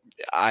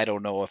 I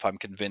don't know if I'm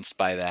convinced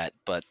by that,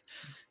 but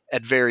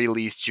at very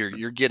least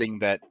you're getting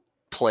that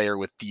player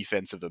with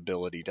defensive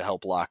ability to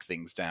help lock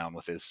things down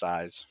with his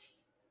size.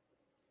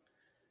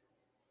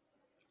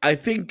 I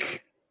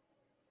think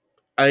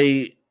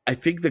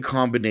the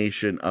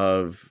combination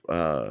of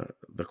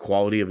the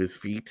quality of his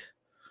feet,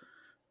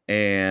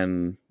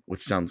 and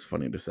which sounds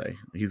funny to say,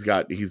 he's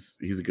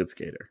a good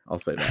skater. I'll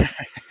say that.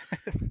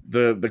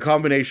 the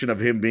combination of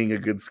him being a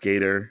good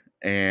skater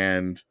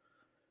and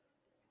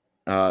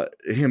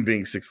him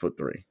being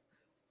 6'3".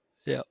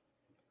 Yeah.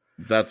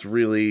 That's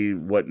really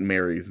what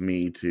marries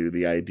me to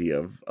the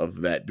idea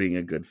of that being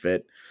a good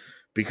fit,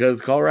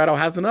 because Colorado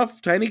has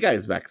enough tiny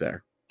guys back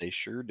there. They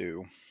sure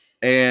do.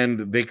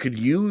 And they could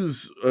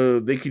use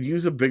a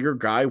bigger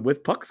guy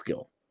with puck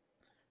skill.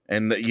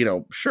 And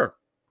sure,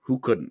 who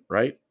couldn't,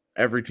 right?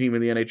 Every team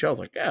in the NHL is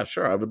like, yeah,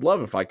 sure, I would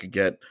love if I could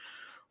get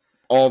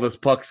all this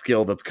puck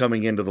skill that's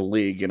coming into the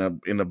league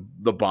in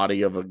the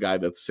body of a guy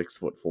that's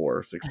 6'4",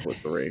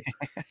 6'3".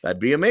 That'd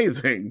be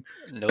amazing.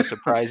 No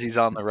surprise he's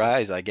on the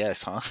rise, I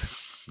guess, huh?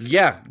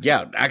 Yeah.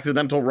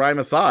 Accidental rhyme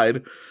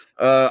aside,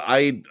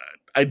 I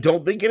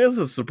don't think it is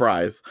a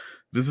surprise.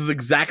 This is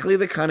exactly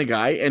the kind of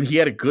guy, and he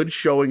had a good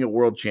showing at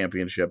World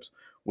Championships,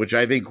 which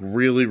I think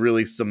really,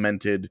 really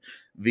cemented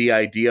the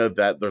idea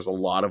that there's a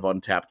lot of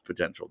untapped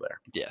potential there.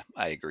 Yeah,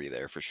 I agree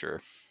there for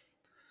sure.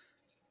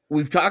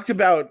 We've talked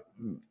about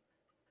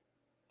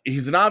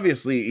he's an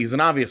obvious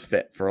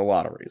fit for a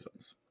lot of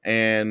reasons.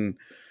 And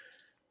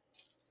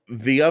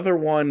the other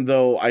one,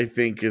 though, I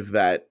think, is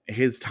that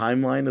his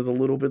timeline is a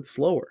little bit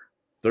slower.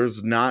 This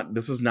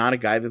is not a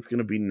guy that's going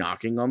to be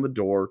knocking on the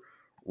door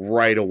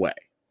right away.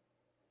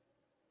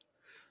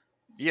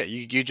 Yeah,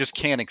 you just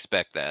can't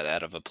expect that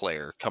out of a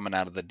player coming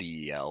out of the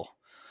DEL.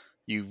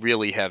 You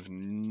really have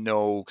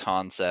no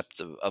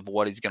concept of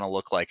what he's going to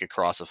look like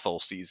across a full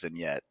season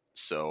yet.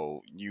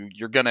 So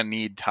you're going to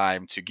need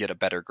time to get a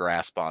better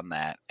grasp on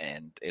that,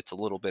 and it's a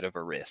little bit of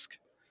a risk.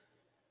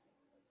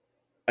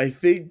 I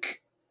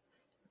think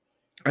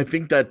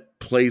that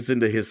plays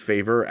into his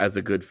favor as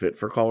a good fit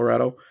for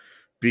Colorado,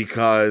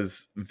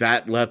 because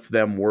that lets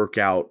them work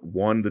out,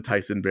 one, the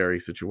Tyson Barrie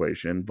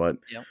situation, but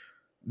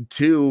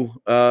two,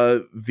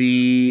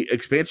 the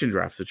expansion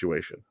draft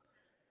situation.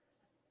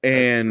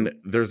 And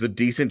there's a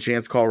decent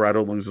chance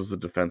Colorado loses a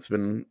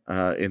defenseman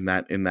in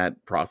that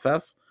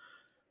process.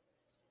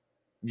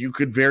 You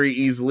could very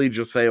easily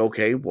just say,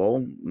 okay,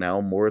 well,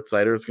 now Moritz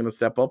Seider is going to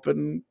step up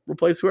and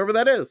replace whoever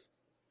that is.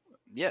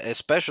 Yeah,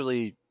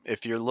 especially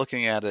if you're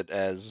looking at it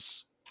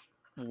as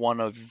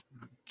one of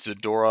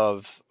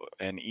Zadorov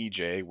and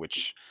EJ,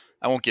 which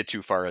I won't get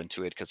too far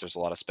into it because there's a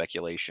lot of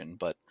speculation,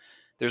 but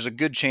there's a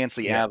good chance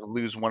the Avs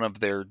lose one of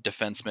their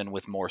defensemen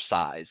with more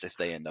size if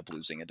they end up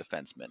losing a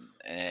defenseman.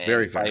 And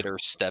Seider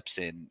steps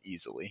in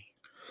easily.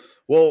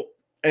 Well,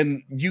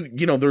 and you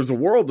know, there's a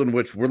world in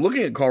which we're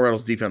looking at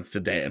Colorado's defense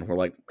today and we're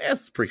like,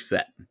 it's pretty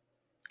set.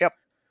 Yep.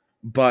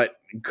 But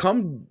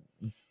come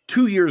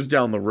 2 years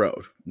down the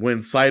road,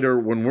 when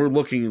we're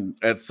looking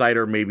at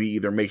Seider maybe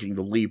either making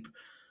the leap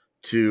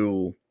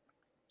to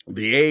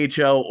the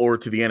AHL or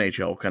to the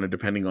NHL, kind of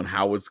depending on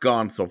how it's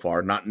gone so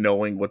far, not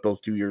knowing what those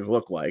 2 years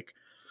look like.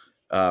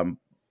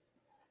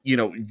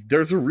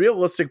 There's a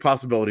realistic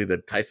possibility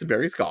that Tyson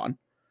Barrie's gone.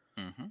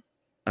 Mm-hmm.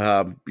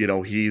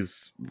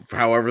 He's,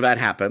 however that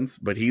happens,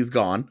 but he's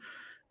gone.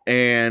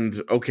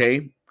 And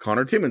okay,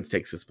 Connor Timmins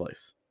takes his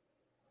place.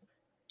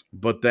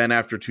 But then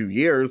after 2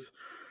 years,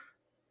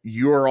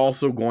 you're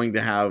also going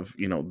to have,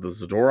 the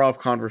Zadorov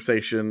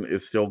conversation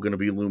is still going to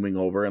be looming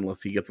over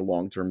unless he gets a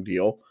long-term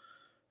deal.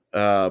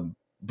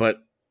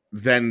 But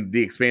then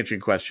the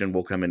expansion question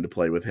will come into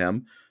play with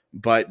him.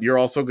 But you're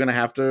also going to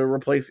have to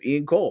replace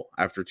Ian Cole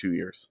after 2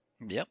 years.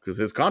 Yep. Because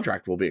his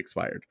contract will be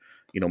expired.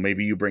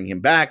 Maybe you bring him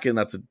back, and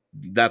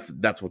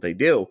that's what they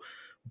do.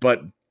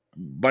 But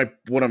what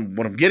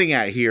I'm getting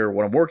at here,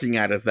 what I'm working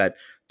at, is that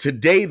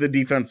today the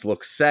defense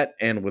looks set,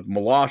 and with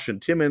Milosh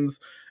and Timmins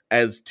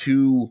as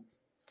two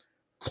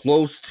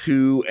close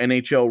to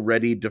NHL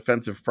ready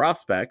defensive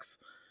prospects,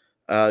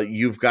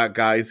 you've got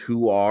guys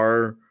who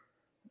are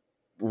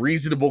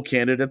reasonable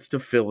candidates to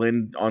fill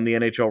in on the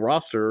NHL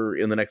roster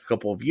in the next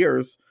couple of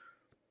years.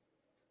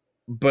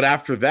 But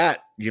after that,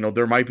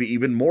 there might be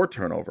even more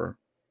turnover.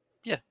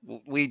 Yeah,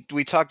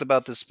 we talked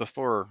about this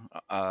before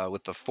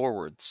with the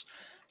forwards.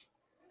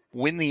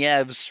 When the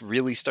Avs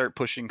really start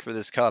pushing for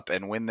this cup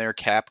and when their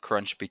cap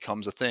crunch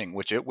becomes a thing,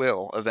 which it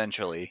will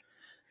eventually,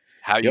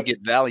 how you get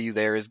value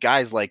there is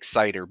guys like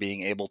Seider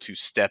being able to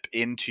step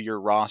into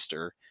your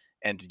roster,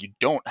 and you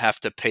don't have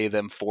to pay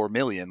them $4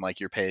 million like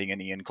you're paying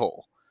an Ian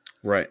Cole.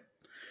 Right.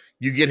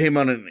 You get him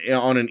on an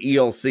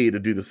ELC to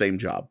do the same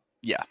job.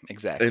 Yeah,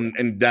 exactly.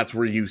 And that's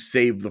where you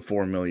save the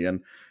 $4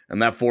 million.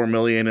 And that $4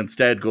 million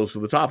instead goes to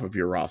the top of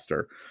your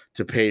roster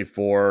to pay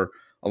for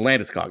a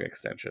Landeskog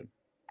extension.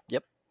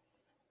 Yep.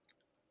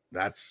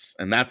 That's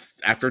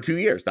after 2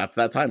 years. That's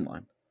that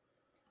timeline.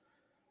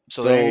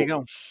 So there you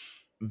go.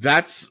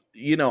 That's,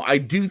 I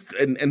do,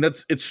 and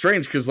that's, it's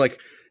strange because like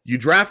you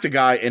draft a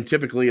guy and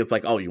typically it's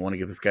like, oh, you want to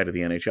get this guy to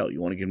the NHL.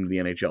 You want to get him to the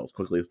NHL as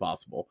quickly as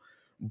possible.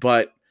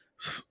 But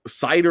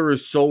Seider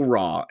is so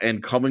raw,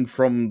 and coming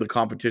from the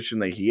competition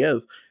that he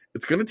is,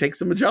 it's going to take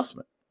some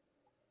adjustment.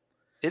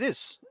 It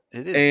is.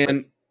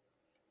 And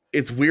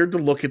it's weird to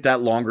look at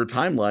that longer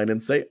timeline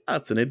and say,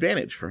 that's an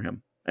advantage for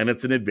him. And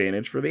it's an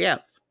advantage for the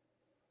Avs.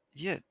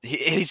 Yeah,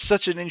 he's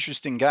such an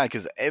interesting guy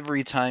because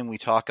every time we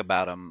talk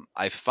about him,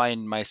 I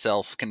find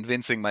myself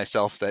convincing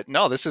myself that,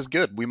 no, this is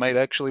good. We might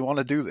actually want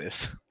to do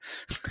this.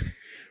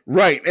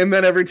 Right. And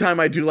then every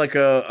time I do like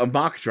a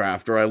mock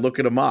draft, or I look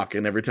at a mock,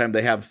 and every time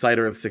they have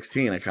Seider at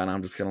 16,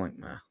 I'm just kind of like,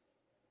 nah.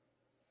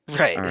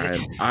 Right. All right.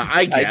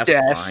 I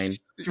guess.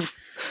 Fine.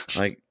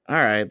 Like, all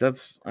right.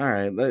 That's all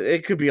right.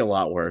 It could be a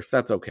lot worse.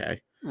 That's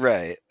okay.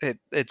 Right.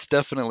 It's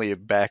definitely a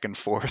back and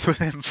forth with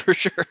him for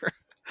sure.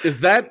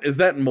 Is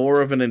that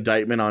more of an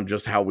indictment on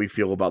just how we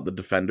feel about the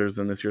defenders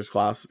in this year's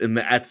class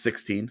at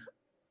 16?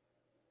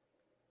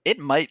 It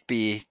might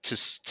be to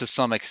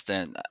some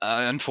extent.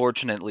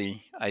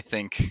 Unfortunately, I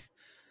think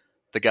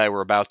the guy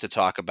we're about to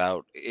talk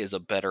about is a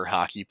better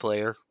hockey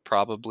player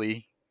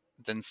probably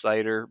than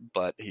Seider,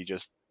 but he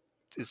just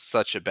is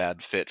such a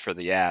bad fit for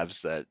the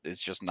Avs that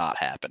it's just not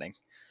happening.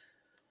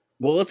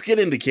 Well, let's get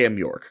into Cam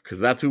York, because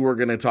that's who we're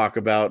going to talk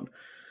about.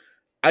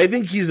 I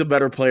think he's a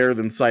better player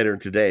than Seider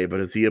today,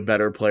 but is he a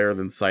better player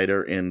than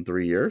Seider in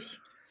 3 years?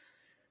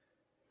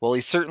 Well,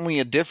 he's certainly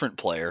a different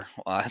player.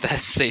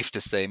 That's safe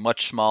to say.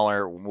 Much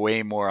smaller,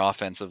 way more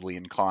offensively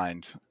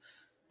inclined.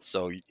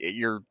 So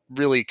you're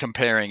really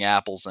comparing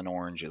apples and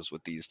oranges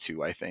with these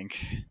two, I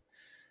think.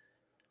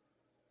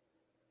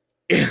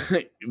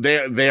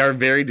 They are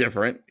very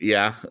different.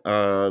 Yeah,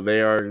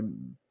 they are.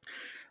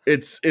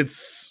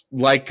 It's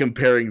like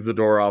comparing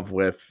Zadorov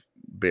with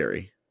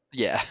Barry.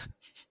 Yeah,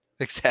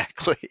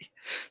 exactly.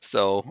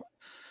 So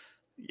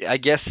I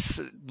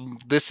guess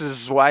this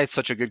is why it's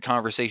such a good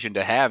conversation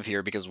to have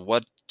here, because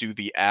what do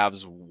the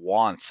Avs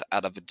want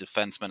out of a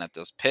defenseman at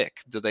this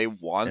pick? Do they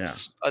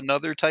want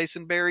another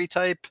Tyson Barrie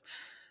type?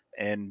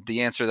 And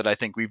the answer that I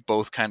think we've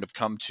both kind of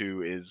come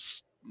to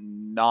is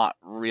not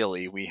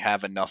really. We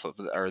have enough of,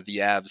 or the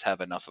Avs have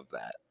enough of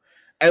that.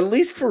 At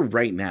least for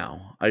right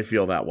now, I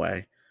feel that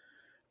way.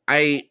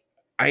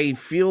 I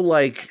feel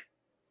like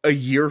a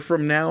year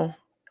from now,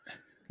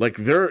 like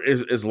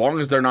as long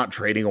as they're not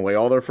trading away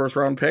all their first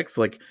round picks,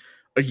 like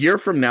a year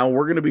from now,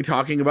 we're going to be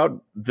talking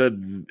about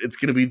it's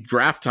going to be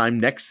draft time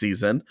next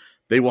season.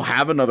 They will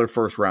have another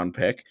first round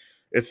pick.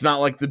 It's not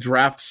like the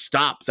draft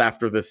stops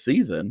after this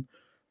season.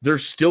 They're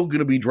still going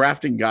to be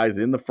drafting guys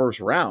in the first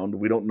round.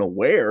 We don't know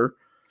where.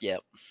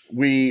 Yep.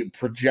 We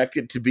project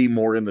it to be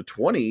more in the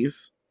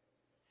 20s,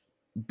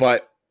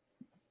 but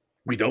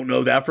we don't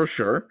know that for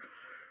sure.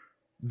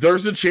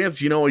 There's a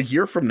chance, a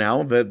year from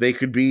now that we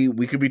could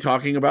be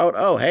talking about,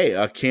 oh, hey,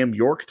 a Cam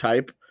York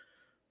type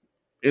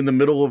in the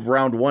middle of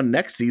round 1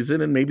 next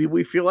season. And maybe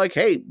we feel like,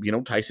 hey,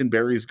 Tyson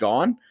Barrie's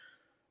gone.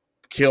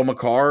 Cale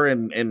Makar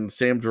and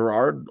Sam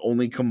Girard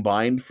only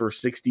combined for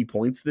 60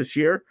 points this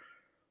year.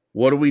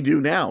 What do we do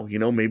now?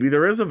 Maybe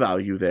there is a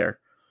value there.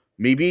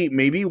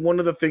 Maybe one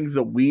of the things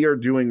that we are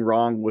doing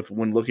wrong with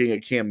when looking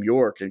at Cam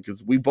York, and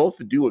because we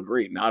both do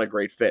agree, not a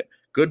great fit.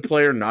 Good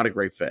player, not a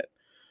great fit.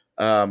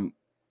 Are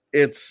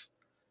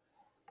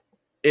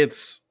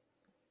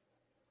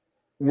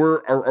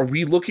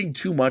we looking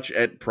too much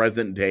at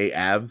present day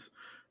Avs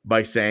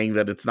by saying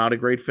that it's not a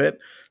great fit?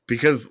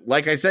 Because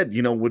like I said,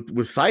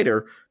 with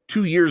Seider,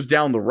 2 years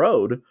down the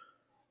road,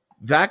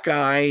 that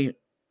guy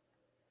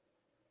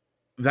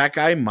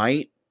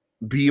might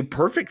be a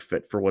perfect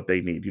fit for what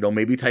they need.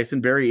 Maybe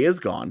Tyson Barrie is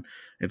gone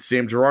and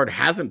Sam Girard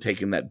hasn't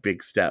taken that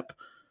big step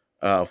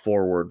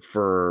forward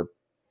for,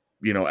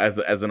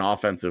 as an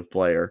offensive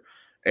player.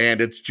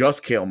 And it's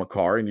just Cale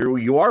Makar, and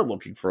you are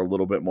looking for a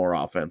little bit more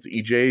offense.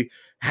 EJ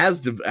has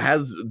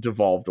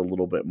devolved a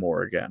little bit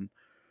more again.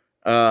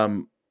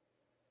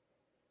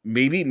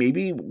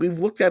 Maybe we've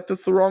looked at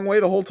this the wrong way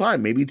the whole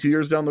time. Maybe 2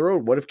 years down the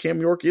road, what if Cam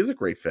York is a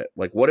great fit?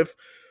 Like, what if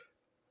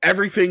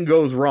everything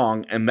goes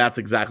wrong and that's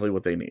exactly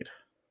what they need?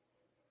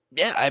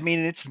 Yeah, I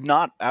mean, it's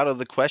not out of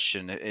the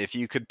question. If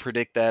you could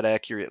predict that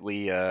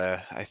accurately,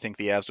 I think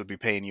the Avs would be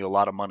paying you a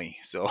lot of money.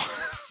 So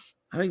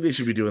I think they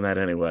should be doing that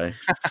anyway.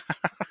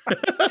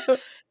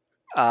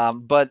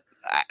 But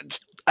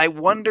I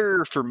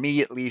wonder, for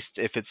me at least,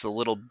 if it's a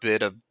little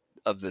bit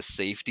of the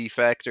safety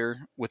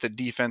factor with a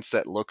defense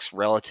that looks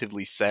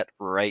relatively set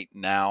right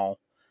now.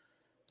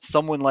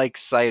 Someone like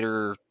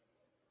Seider,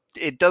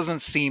 it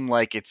doesn't seem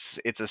like it's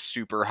a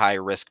super high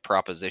risk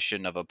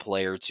proposition of a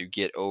player to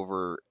get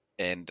over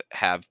and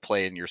have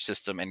play in your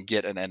system and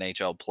get an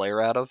NHL player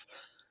out of.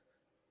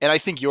 And I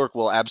think York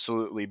will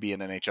absolutely be an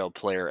NHL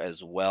player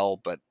as well,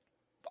 but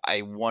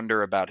I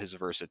wonder about his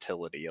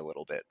versatility a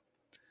little bit.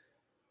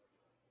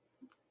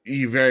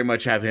 You very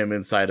much have him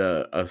inside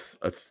a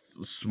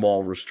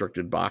small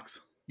restricted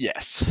box.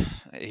 Yes,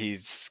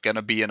 he's going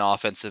to be an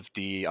offensive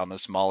D on the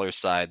smaller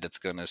side that's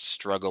going to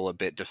struggle a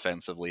bit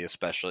defensively,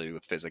 especially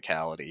with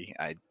physicality.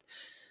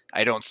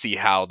 I don't see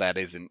how that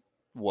isn't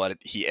what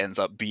he ends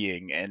up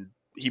being, and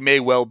he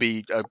may well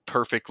be a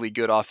perfectly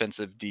good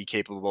offensive D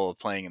capable of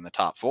playing in the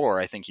top 4.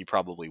 I think he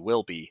probably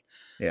will be,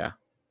 Yeah.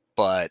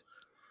 but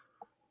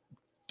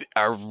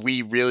are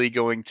we really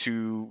going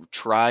to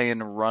try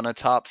and run a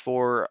top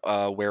 4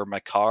 where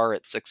Makar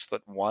at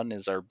 6'1"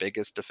 is our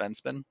biggest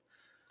defenseman?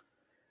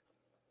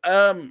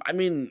 I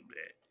mean,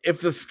 if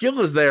the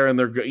skill is there and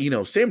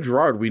they're, Sam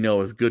Girard we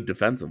know is good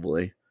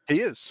defensively. He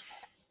is.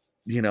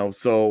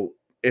 So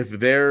if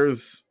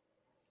there's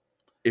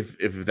if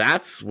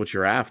that's what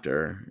you're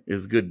after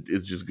is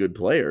just good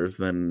players,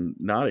 then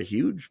not a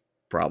huge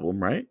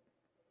problem, right?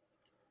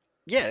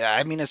 Yeah,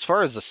 I mean, as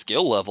far as the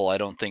skill level, I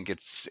don't think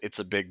it's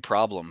a big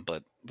problem,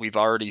 but we've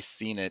already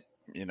seen it,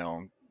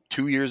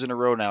 2 years in a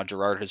row now.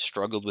 Girard has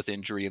struggled with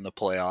injury in the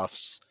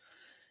playoffs.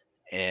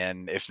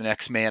 And if the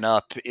next man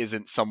up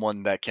isn't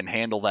someone that can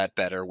handle that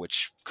better,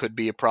 which could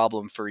be a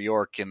problem for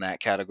York in that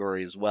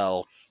category as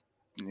well,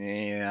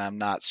 I'm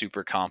not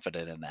super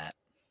confident in that.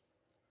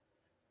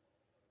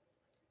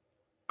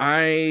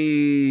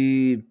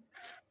 I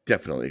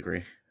definitely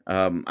agree.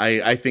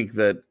 I think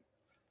that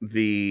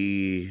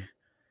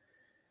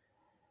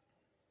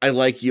I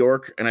like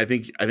York, and I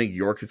think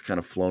York has kind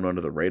of flown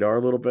under the radar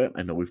a little bit.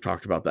 I know we've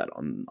talked about that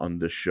on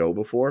this show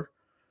before.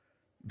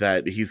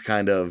 That he's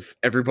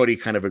everybody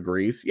kind of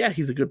agrees. Yeah,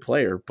 he's a good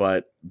player,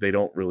 but they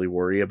don't really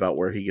worry about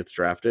where he gets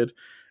drafted.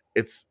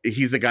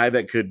 He's a guy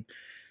that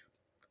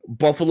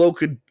Buffalo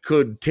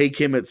could take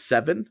him at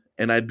 7,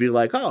 and I'd be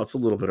like, oh, it's a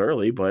little bit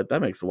early, but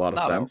that makes a lot of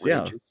sense.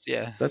 Outrageous.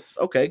 Yeah, that's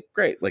okay,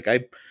 great. Like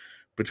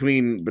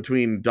between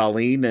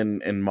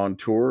Dahlin and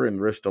Montour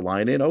and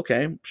Ristolainen,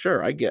 okay,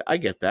 sure, I get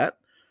that.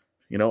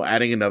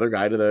 Adding another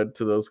guy to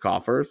those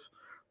coffers,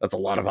 that's a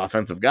lot of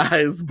offensive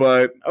guys,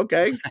 but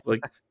okay,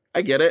 like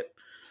I get it.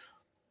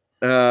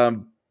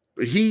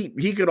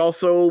 He could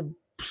also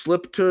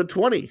slip to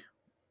 20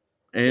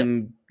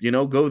 and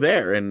go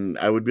there, and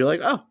I would be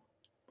like, oh,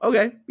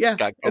 okay, yeah,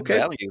 got good okay.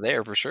 value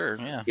there for sure.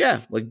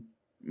 Yeah, like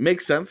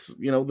makes sense.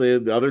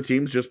 The other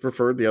teams just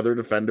preferred the other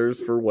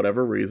defenders for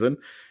whatever reason,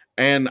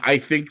 and I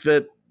think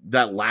that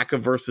lack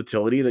of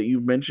versatility that you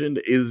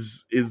mentioned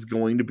is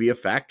going to be a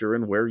factor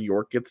in where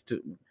York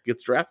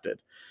gets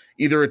drafted.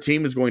 Either a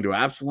team is going to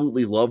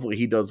absolutely love what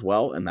he does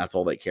well, and that's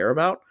all they care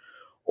about,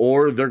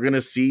 or they're going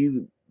to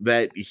see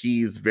that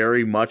he's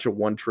very much a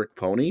one-trick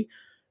pony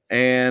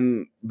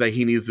and that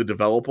he needs to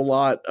develop a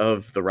lot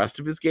of the rest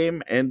of his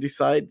game and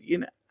decide,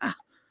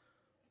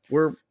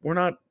 we're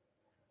not,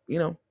 we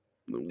want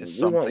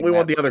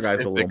the other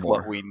guys a little more.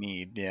 What we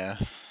need, yeah.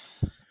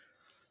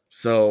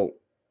 So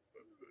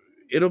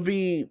I'll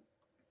be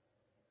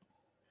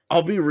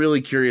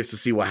really curious to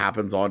see what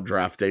happens on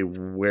draft day,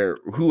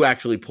 who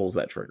actually pulls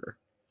that trigger.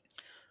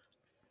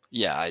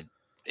 Yeah,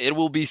 it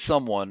will be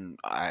someone,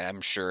 I'm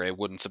sure. It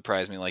wouldn't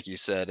surprise me, like you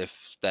said,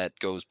 if that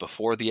goes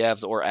before the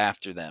Avs or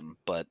after them,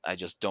 but I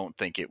just don't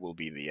think it will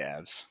be the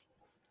Avs.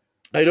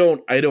 I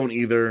don't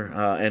either,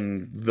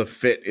 and the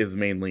fit is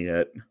mainly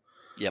it.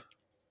 Yep.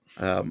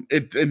 And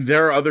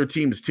there are other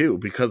teams too,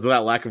 because of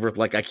that lack of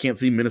like I can't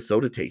see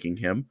Minnesota taking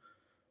him.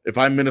 If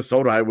I'm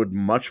Minnesota, I would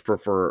much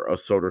prefer a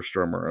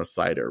Soderstrom or a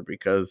Seider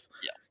because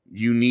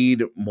you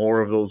need more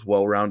of those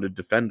well-rounded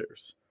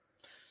defenders.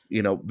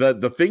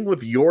 The thing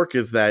with York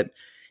is that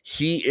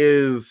he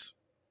is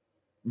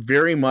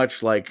very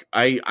much like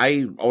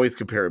I always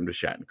compare him to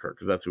Shattenkirk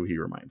because that's who he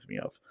reminds me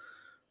of.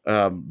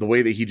 The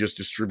way that he just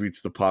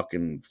distributes the puck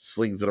and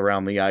slings it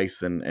around the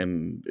ice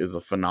and is a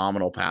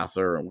phenomenal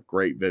passer and with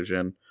great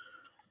vision.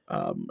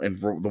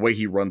 And the way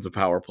he runs a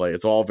power play,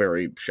 it's all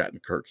very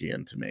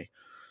Shattenkirkian to me.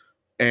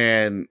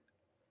 And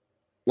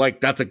like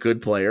that's a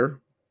good player,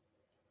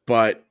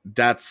 but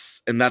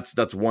that's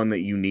one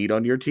that you need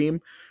on your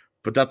team,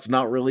 but that's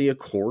not really a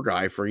core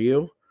guy for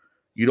you.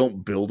 You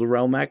don't build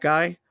around that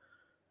guy.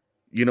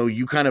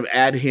 You kind of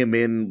add him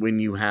in when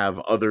you have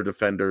other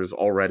defenders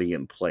already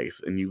in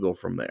place and you go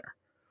from there.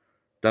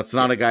 That's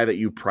not a guy that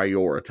you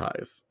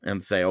prioritize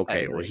and say,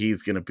 okay, well,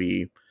 he's going to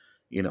be,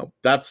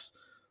 that's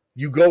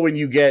you go and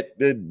you get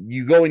your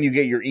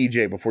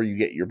EJ before you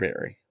get your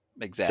Barry.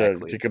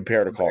 Exactly. To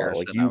compare to Carl.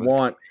 Like you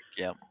want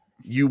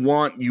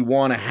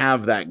to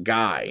have that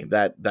guy,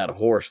 that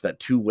horse, that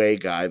two-way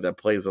guy that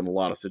plays in a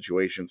lot of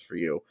situations for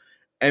you.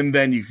 And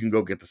then you can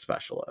go get the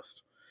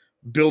specialist.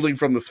 Building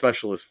from the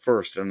specialist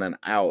first and then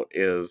out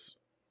is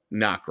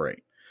not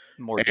great.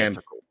 More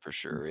difficult for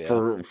sure.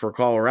 Yeah. For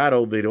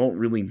Colorado, they don't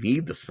really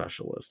need the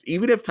specialist.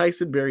 Even if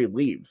Tyson Barrie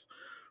leaves,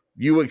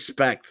 you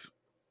expect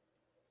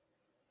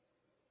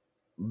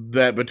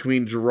that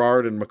between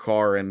Girard and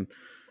Makar and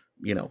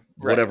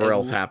whatever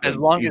else happens. As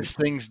long as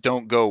things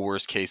don't go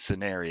worst case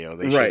scenario,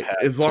 they should have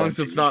as long as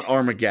it's not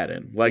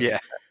Armageddon. Like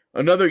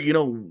another,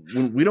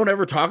 we don't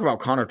ever talk about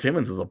Connor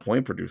Timmins as a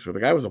point producer. The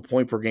guy was a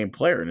point per game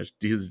player in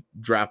his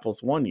draft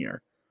plus 1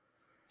 year.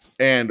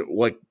 And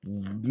like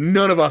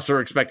none of us are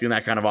expecting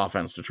that kind of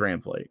offense to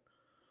translate.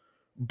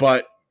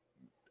 But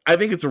I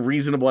think it's a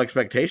reasonable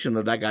expectation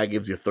that guy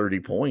gives you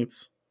 30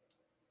 points.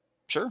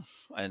 Sure.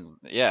 And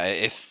yeah,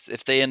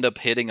 if they end up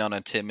hitting on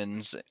a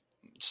Timmins,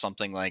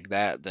 something like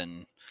that,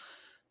 then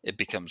it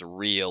becomes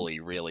really,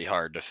 really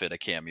hard to fit a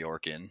Cam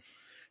York in.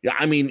 Yeah,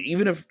 I mean,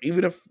 even if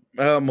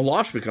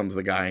Milosh becomes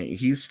the guy,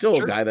 he's still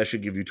Sure. a guy that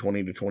should give you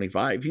 20 to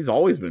 25. He's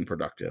always been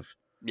productive.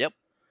 Yep.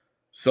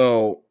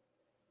 So,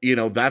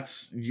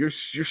 that's you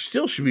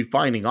still should be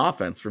finding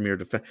offense from your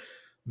defense.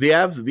 The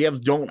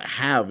Avs don't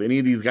have any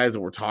of these guys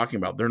that we're talking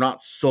about. They're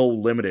not so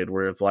limited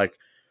where it's like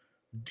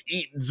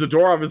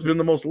Zadorov has been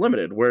the most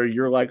limited, where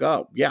you're like,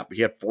 oh yeah,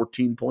 he had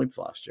 14 points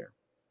last year,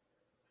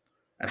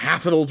 and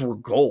half of those were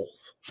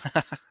goals.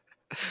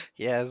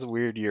 Yeah, it was a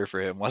weird year for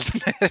him,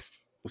 wasn't it?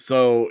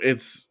 So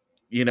it's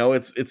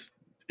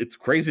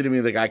crazy to me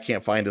the guy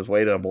can't find his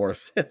way to more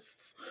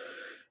assists.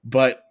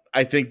 But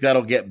I think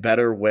that'll get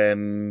better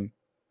when,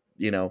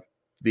 the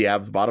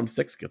Avs bottom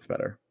six gets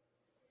better.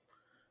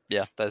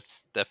 Yeah,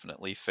 that's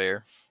definitely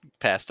fair.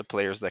 Pass to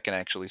players that can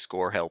actually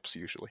score helps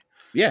usually.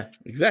 Yeah,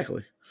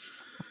 exactly.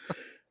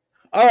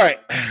 All right.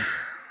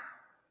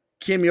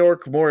 Kim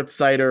York, Moritz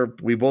Seider.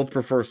 We both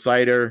prefer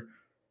Seider.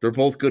 They're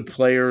both good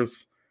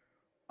players.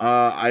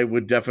 I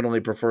would definitely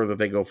prefer that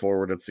they go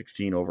forward at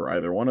 16 over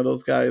either one of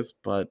those guys,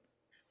 but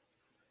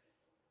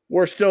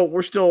we're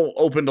still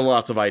open to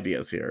lots of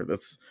ideas here.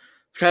 It's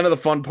kind of the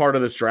fun part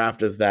of this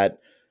draft is that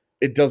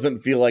it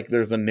doesn't feel like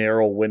there's a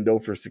narrow window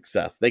for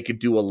success. They could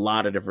do a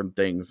lot of different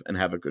things and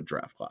have a good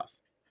draft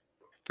class.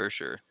 For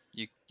sure.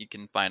 You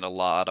can find a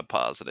lot of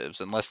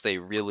positives. Unless they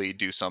really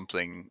do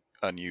something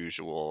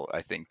unusual,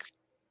 I think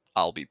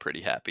I'll be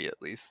pretty happy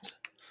at least.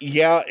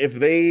 Yeah, if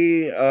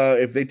they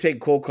take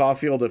Cole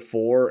Caulfield at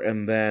 4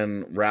 and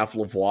then Ralph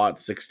Lavoie at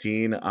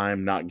 16,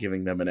 I'm not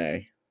giving them an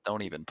A.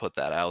 Don't even put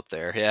that out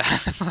there. Yeah.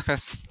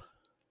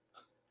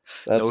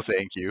 No,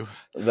 thank you.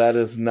 That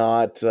is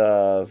not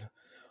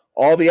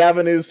all the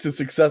avenues to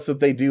success that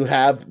they do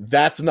have.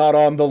 That's not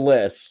on the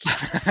list.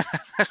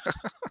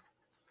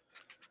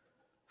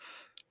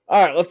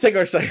 All right, let's take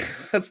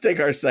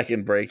our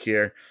second break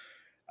here.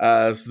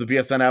 This is the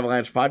BSN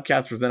Avalanche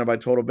podcast presented by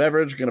Total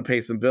Beverage. Going to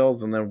pay some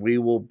bills, and then we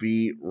will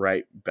be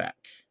right back.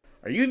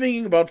 Are you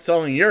thinking about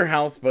selling your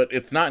house, but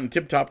it's not in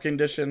tip-top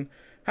condition?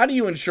 How do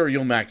you ensure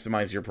you'll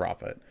maximize your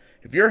profit?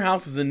 If your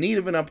house is in need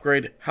of an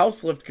upgrade,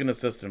 HouseLift can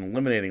assist in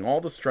eliminating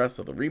all the stress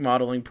of the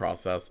remodeling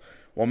process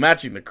while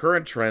matching the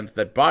current trends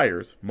that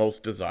buyers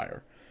most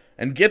desire.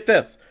 And get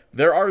this,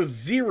 there are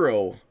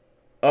 0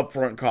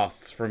 upfront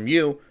costs from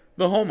you,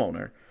 the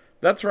homeowner.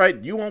 That's right,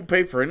 you won't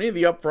pay for any of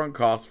the upfront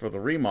costs for the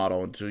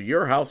remodel until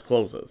your house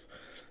closes.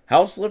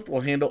 HouseLift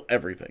will handle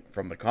everything,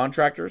 from the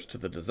contractors to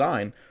the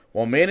design,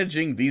 while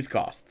managing these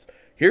costs.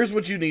 Here's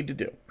what you need to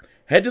do.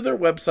 Head to their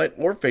website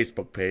or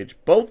Facebook page,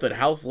 both at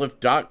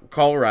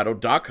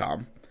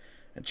houselift.colorado.com,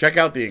 and check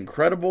out the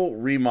incredible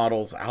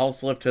remodels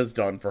HouseLift has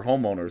done for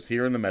homeowners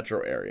here in the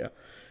metro area.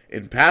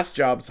 In past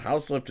jobs,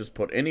 HouseLift has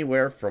put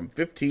anywhere from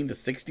 $15 to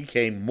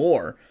 $60K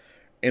more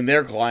in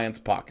their clients'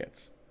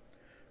 pockets.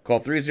 Call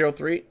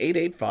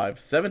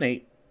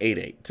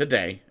 303-885-7888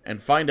 today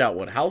and find out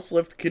what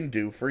HouseLift can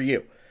do for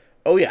you.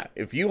 Oh yeah,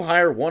 if you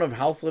hire one of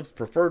HouseLift's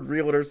preferred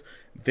realtors,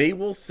 they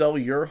will sell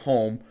your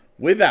home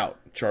without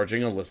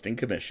charging a listing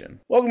commission.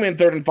 Welcome in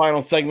third and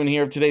final segment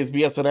here of today's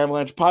BSN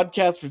Avalanche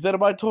podcast presented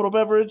by Total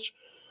Beverage.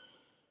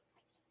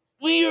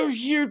 We are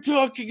here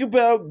talking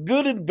about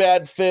good and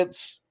bad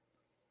fits.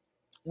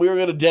 We are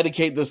going to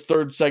dedicate this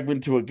third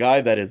segment to a guy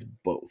that is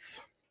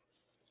both.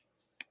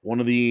 One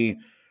of the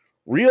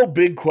real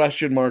big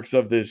question marks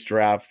of this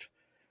draft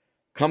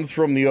comes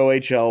from the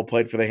OHL,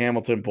 played for the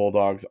Hamilton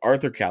Bulldogs.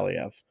 Arthur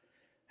Kaliev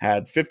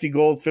had 50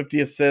 goals, 50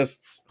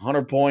 assists,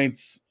 100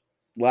 points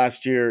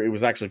last year. It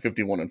was actually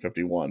 51 and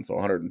 51, so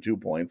 102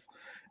 points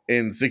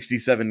in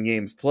 67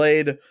 games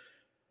played.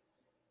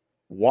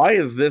 Why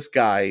is this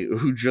guy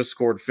who just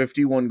scored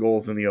 51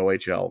 goals in the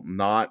OHL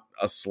not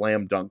a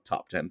slam dunk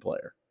top 10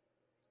 player?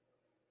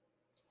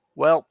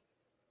 Well,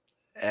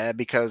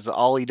 because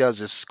all he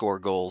does is score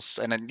goals.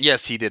 And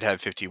yes, he did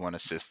have 51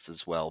 assists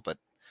as well, but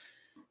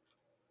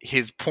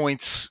his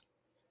points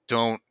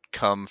don't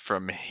come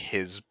from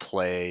his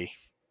play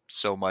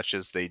so much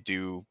as they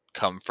do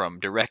come from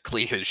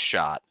directly his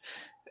shot.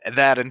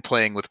 That and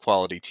playing with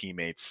quality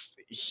teammates.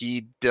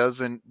 He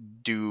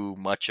doesn't do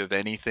much of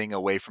anything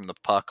away from the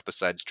puck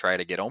besides try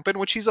to get open,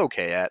 which he's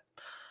okay at.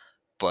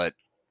 But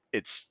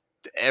it's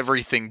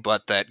everything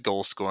but that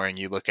goal scoring.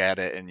 You look at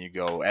it and you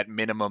go, at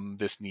minimum,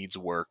 this needs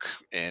work.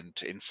 And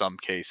in some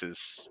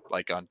cases,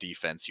 like on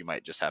defense, you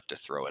might just have to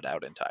throw it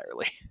out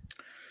entirely.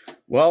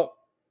 Well,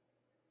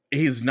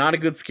 he's not a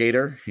good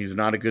skater. He's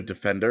not a good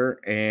defender.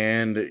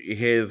 And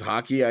his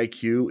hockey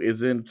IQ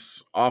isn't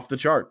off the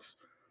charts.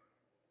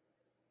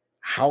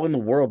 How in the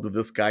world did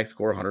this guy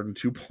score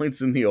 102 points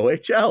in the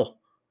OHL?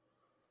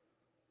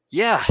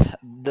 Yeah,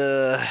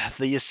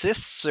 the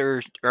assists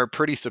are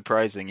pretty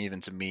surprising even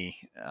to me.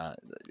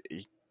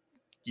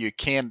 You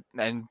can't,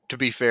 and to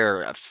be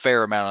fair, a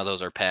fair amount of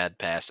those are pad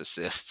pass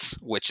assists,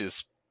 which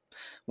is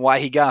why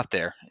he got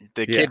there.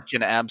 The kid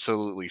can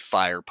absolutely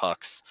fire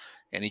pucks,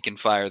 and he can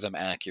fire them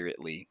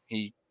accurately.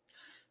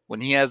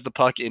 When he has the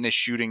puck in a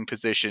shooting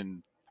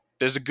position,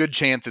 there's a good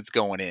chance it's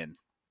going in,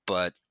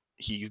 but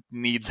he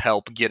needs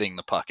help getting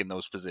the puck in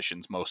those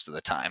positions most of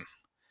the time.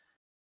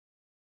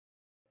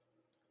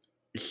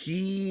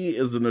 He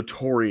is a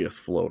notorious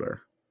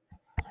floater.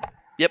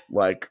 Yep.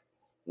 Like,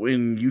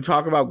 when you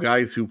talk about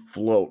guys who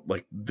float,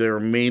 like, there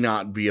may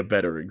not be a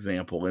better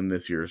example in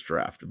this year's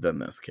draft than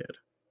this kid.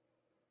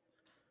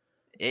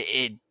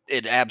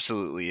 It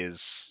absolutely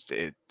is.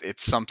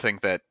 It's something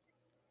that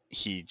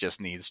he just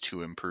needs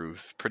to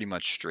improve pretty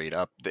much straight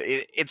up.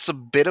 It's a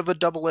bit of a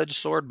double-edged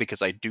sword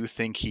because I do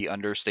think he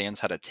understands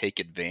how to take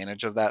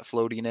advantage of that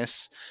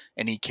floatiness,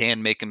 and he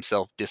can make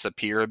himself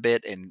disappear a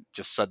bit and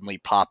just suddenly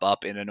pop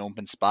up in an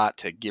open spot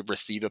to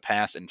receive a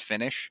pass and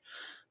finish.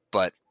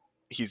 But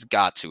he's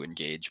got to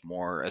engage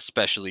more,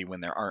 especially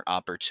when there aren't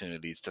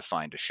opportunities to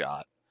find a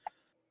shot.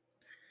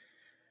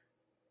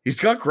 He's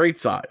got great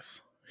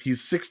size.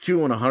 He's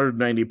 6'2" and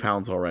 190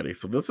 pounds already.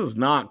 So this is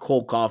not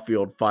Cole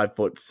Caulfield,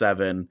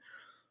 5'7".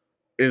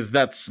 Is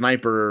that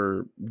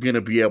sniper going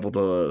to be able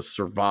to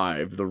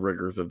survive the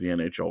rigors of the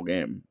NHL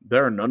game?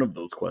 There are none of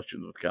those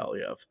questions with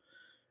Kaliyev.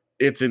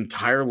 It's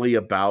entirely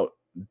about,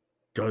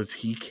 does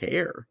he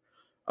care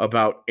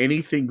about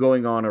anything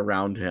going on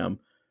around him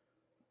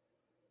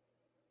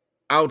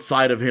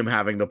outside of him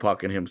having the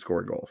puck and him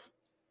scoring goals?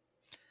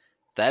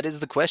 That is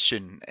the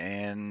question.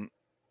 And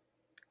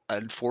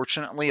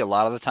unfortunately, a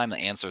lot of the time the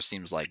answer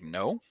seems like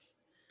no.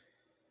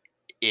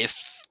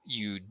 If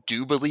you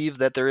do believe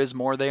that there is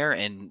more there,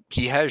 and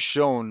he has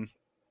shown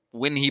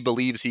when he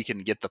believes he can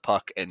get the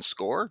puck and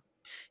score,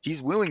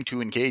 he's willing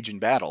to engage in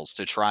battles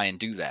to try and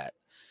do that.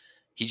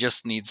 He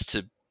just needs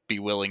to be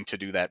willing to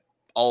do that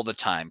all the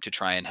time to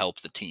try and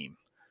help the team.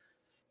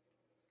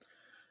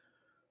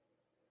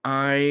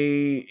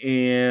 I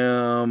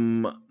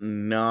am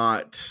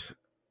not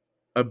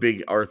a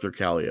big Arthur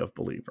Kaliyev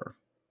believer.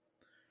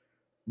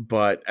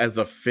 But as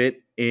a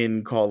fit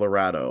in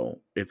Colorado,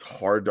 it's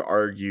hard to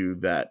argue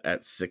that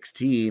at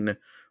 16,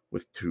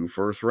 with 2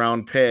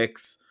 first-round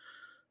picks,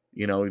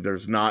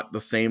 there's not the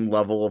same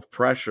level of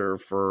pressure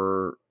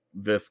for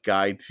this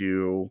guy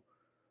to,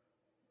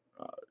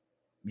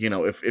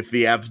 if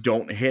the Avs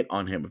don't hit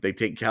on him, if they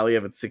take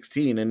Kaliyev at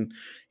 16 and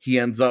he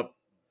ends up,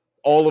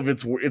 all of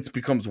it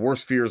becomes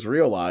worst fears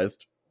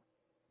realized,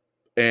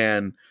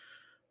 and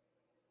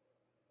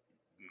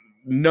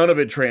none of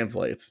it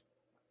translates.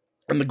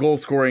 And the goal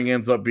scoring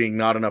ends up being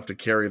not enough to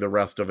carry the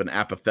rest of an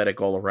apathetic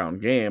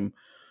all-around game.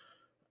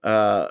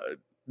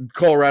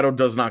 Colorado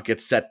does not get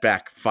set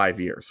back 5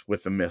 years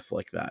with a miss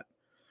like that.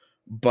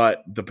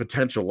 But the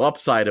potential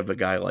upside of a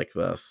guy like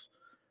this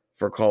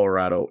for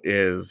Colorado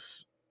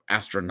is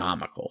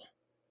astronomical.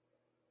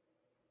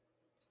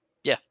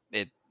 Yeah,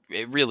 it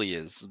really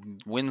is.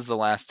 When's the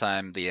last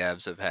time the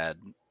Avs have had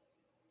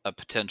a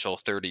potential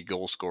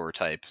 30-goal scorer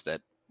type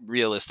that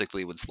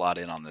realistically would slot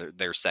in on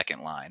their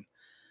second line?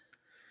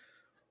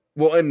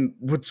 Well, and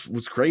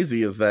what's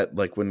crazy is that,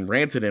 like, when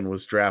Rantanen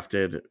was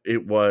drafted,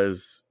 it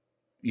was,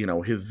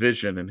 his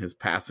vision and his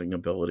passing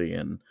ability,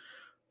 and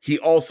he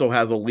also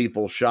has a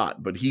lethal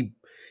shot, but he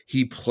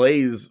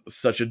plays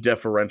such a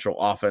differential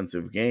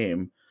offensive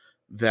game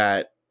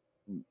that,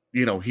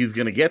 he's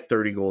going to get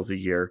 30 goals a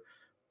year,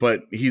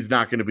 but he's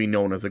not going to be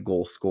known as a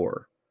goal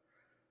scorer.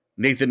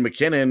 Nathan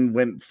MacKinnon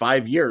went 4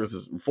 years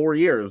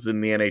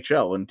in the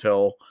NHL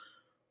until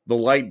the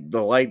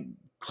light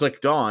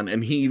clicked on,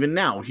 and even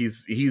now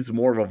he's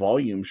more of a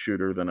volume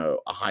shooter than a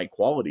high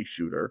quality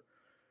shooter.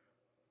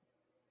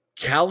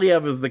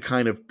 Kaliyev is the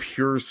kind of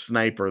pure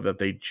sniper that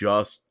they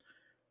just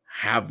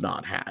have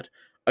not had.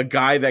 A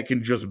guy that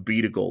can just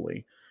beat a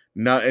goalie,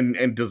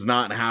 and does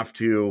not have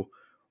to,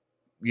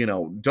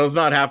 does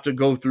not have to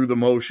go through the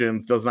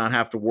motions, does not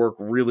have to work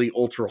really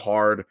ultra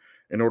hard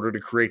in order to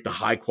create the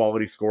high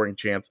quality scoring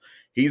chance.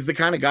 He's the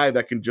kind of guy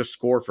that can just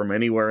score from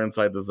anywhere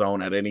inside the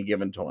zone at any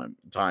given time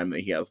that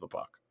he has the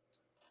puck.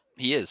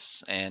 He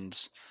is, and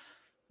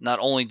not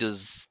only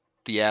does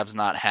the Avs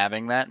not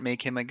having that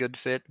make him a good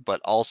fit,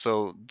 but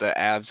also the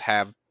Avs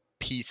have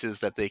pieces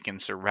that they can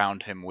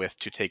surround him with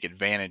to take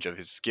advantage of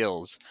his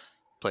skills.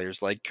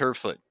 Players like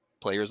Kerfoot,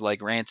 players like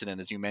Rantanen,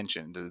 as you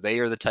mentioned, they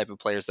are the type of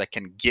players that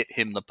can get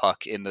him the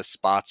puck in the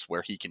spots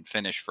where he can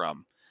finish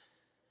from.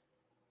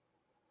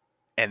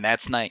 And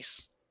that's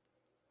nice.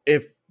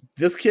 If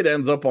this kid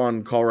ends up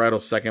on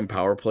Colorado's second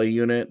power play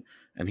unit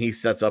and he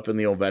sets up in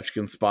the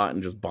Ovechkin spot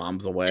and just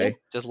bombs away, yeah,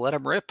 just let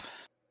him rip.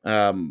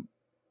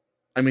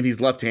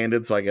 He's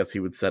left-handed, so I guess he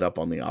would set up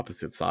on the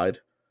opposite side.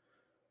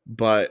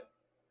 But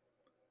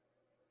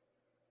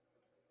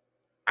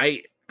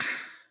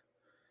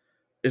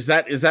is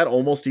that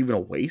almost even a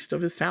waste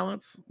of his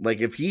talents? Like,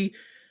 if he,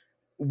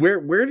 where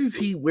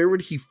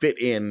would he fit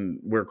in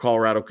where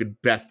Colorado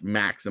could best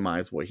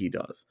maximize what he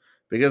does?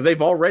 Because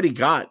they've already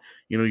got,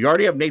 you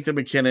already have Nathan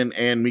MacKinnon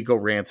and Mikko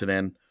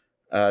Rantanen,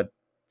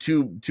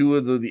 two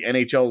of the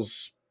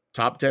NHL's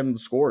top 10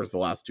 scorers the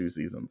last 2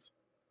 seasons.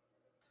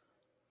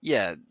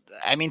 Yeah,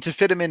 to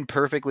fit him in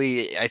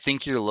perfectly, I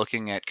think you're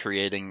looking at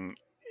creating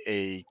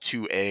a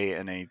 2A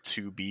and a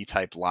 2B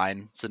type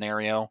line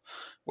scenario,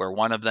 where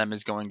one of them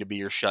is going to be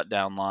your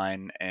shutdown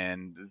line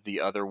and the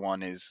other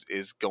one is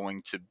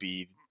going to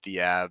be the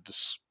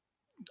Avs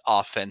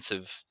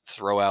offensive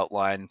throwout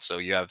line. So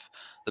you have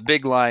the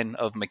big line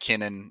of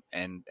McKinnon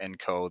and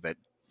co that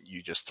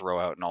you just throw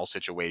out in all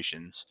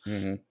situations,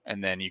 Mm-hmm.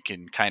 and then you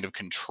can kind of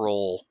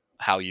control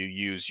how you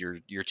use your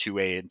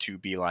 2A and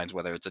 2B lines,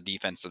 whether it's a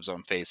defensive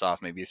zone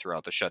face-off, maybe you throw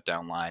out the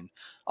shutdown line,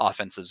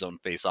 offensive zone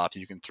face-off,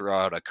 you can throw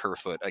out a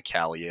Kerfoot, a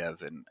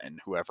Kaliev,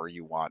 and whoever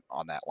you want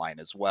on that line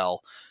as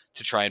well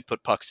to try and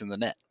put pucks in the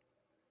net.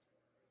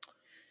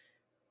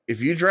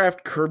 If you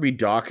draft Kirby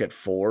Dach at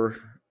 4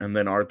 and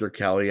then Arthur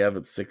Kaliev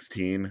at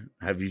 16,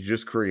 have you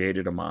just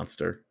created a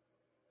monster?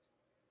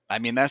 I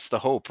mean, that's the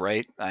hope,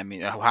 right? I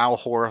mean, how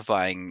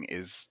horrifying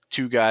is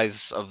two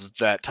guys of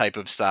that type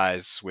of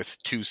size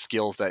with two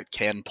skills that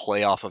can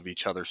play off of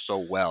each other so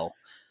well?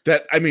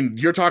 That, I mean,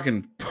 you're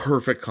talking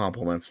perfect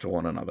complements to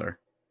one another.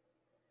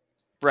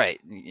 Right.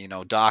 You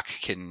know,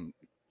 Dach can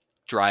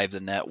drive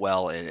the net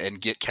well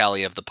and get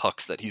Kaliev the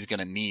pucks that he's going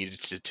to need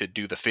to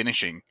do the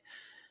finishing.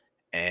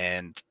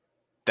 And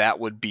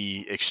that would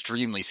be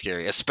extremely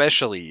scary,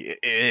 especially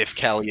if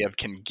Kaliev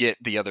can get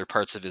the other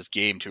parts of his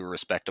game to a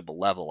respectable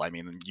level. I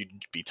mean,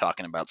 you'd be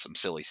talking about some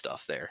silly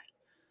stuff there.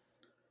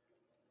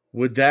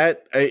 Would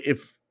that,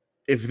 if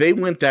they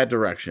went that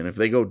direction, if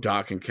they go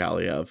Dach and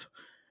Kaliev,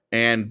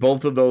 and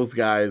both of those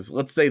guys,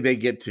 let's say they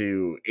get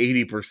to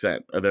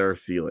 80% of their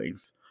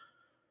ceilings,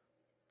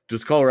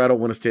 does Colorado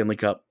win a Stanley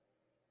Cup?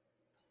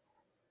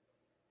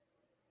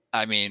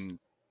 I mean,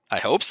 I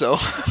hope so.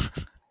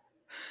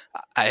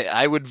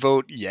 I would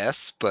vote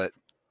yes, but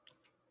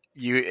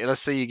let's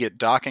say you get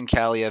Dach and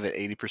Kaliev at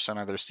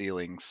 80% of their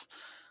ceilings,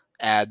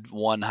 add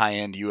one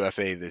high-end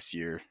UFA this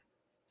year.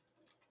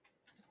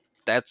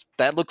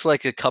 That looks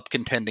like a cup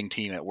contending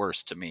team at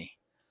worst to me.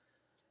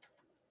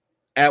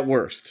 At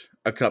worst,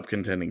 a cup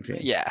contending team.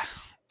 Yeah.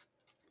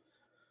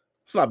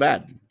 It's not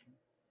bad.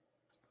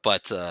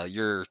 But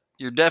you're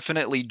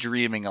definitely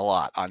dreaming a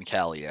lot on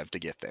Kaliev to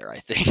get there, I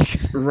think.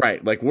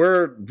 Right. Like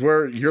you're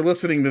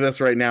listening to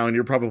this right now and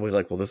you're probably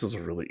like, well, this is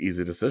a really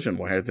easy decision.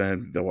 Why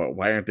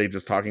aren't they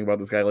just talking about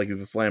this guy like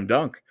he's a slam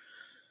dunk?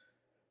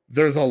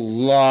 There's a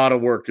lot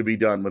of work to be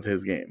done with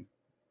his game.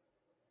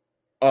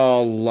 A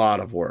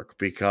lot of work,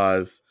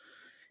 because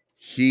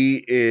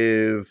he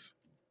is,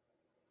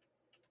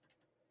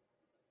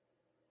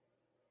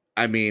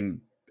 I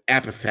mean,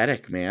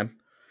 apathetic, man.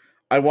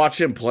 I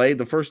watched him play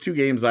the first 2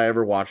 games I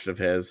ever watched of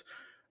his,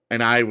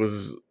 and I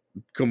was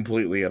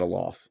completely at a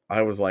loss.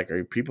 I was like,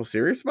 are people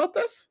serious about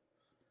this?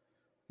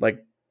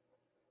 Like,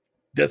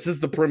 this is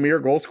the premier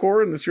goal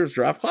scorer in this year's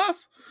draft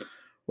class?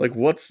 Like,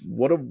 what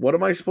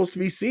am I supposed to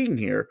be seeing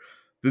here?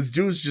 This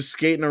dude's just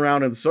skating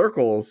around in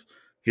circles.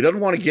 He doesn't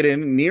want to get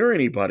in near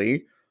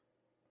anybody.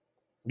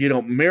 You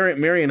know,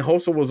 Marian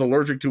Hossa was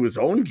allergic to his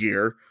own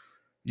gear.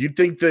 You'd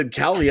think that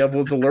Kaliev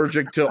was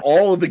allergic to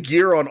all of the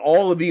gear on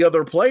all of the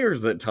other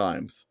players at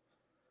times.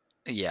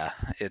 Yeah,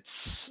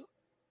 it's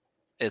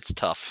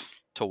tough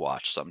to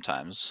watch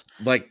sometimes.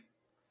 Like,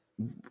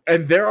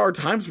 and there are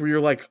times where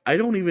you're like, I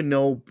don't even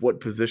know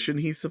what position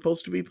he's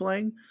supposed to be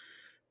playing,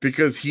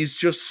 because he's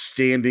just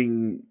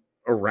standing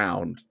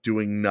around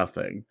doing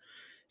nothing.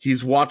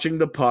 He's watching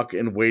the puck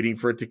and waiting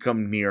for it to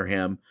come near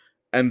him,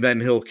 and then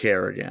he'll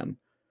care again.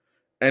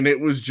 And it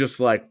was just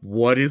like,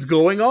 what is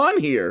going on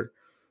here?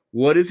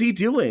 What is he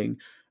doing?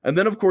 And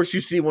then, of course, you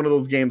see one of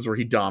those games where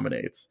he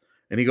dominates,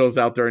 and he goes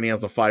out there and he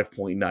has a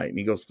 5-point night, and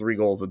he goes 3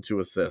 goals and 2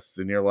 assists,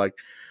 and you're like,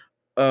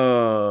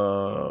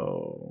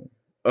 oh,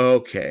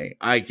 okay,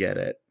 I get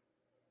it.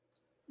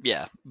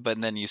 Yeah, but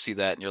then you see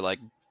that and you're like,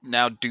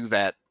 now do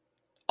that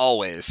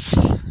always.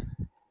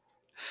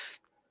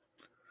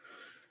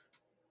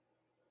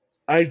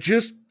 I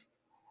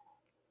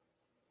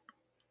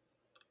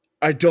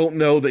don't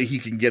know that he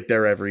can get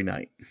there every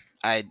night.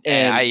 I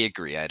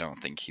agree. I don't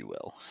think he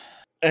will.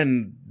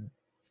 And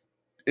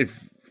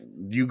if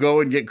you go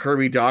and get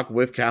Kirby Dach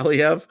with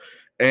Kaliev,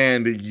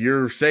 and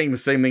you're saying the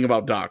same thing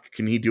about Dach,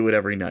 can he do it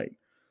every night?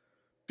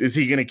 Is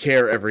he going to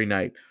care every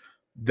night?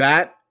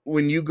 That,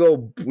 when you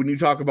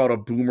talk about a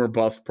boomer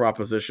bust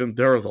proposition,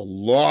 there is a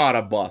lot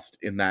of bust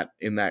in that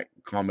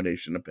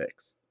combination of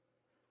picks.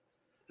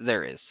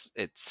 There is.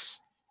 It's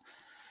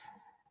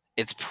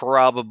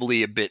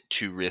probably a bit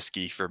too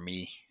risky for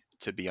me,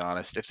 to be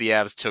honest. If the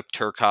Avs took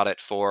Turcotte at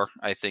 4,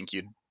 I think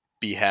you'd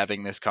be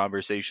having this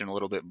conversation a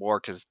little bit more,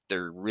 because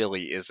there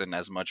really isn't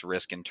as much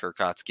risk in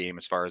Turcotte's game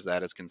as far as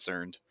that is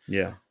concerned.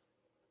 Yeah.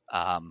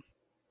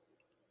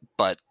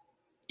 But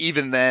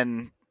even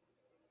then,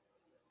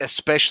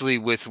 especially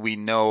we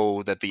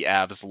know that the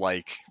Avs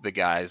like the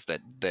guys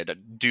that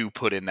do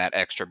put in that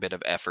extra bit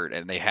of effort,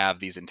 and they have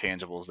these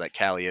intangibles that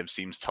Kaliev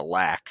seems to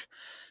lack.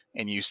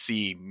 And you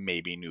see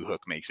maybe Newhook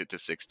makes it to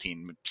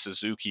 16.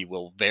 Suzuki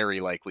will very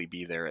likely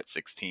be there at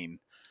 16.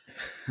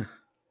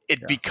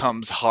 It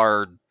becomes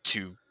hard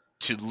to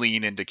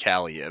lean into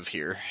Kaliev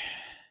here.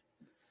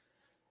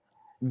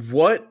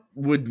 What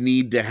would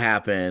need to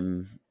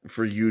happen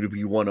for you to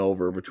be won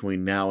over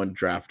between now and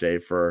draft day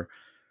for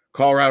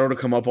Colorado to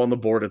come up on the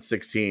board at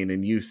 16,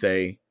 and you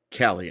say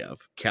Kaliev.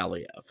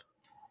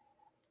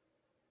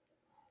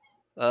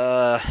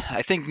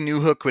 I think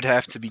Newhook would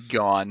have to be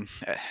gone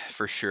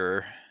for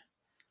sure.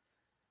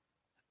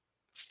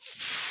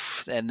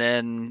 And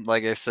then,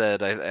 like I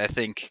said, I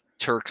think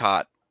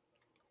Turcotte.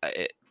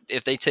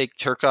 If they take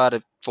Turcotte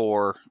at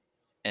 4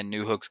 and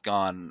Newhook's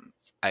gone,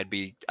 I'd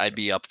be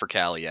up for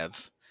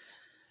Kaliev.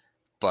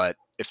 But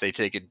if they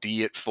take a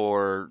D at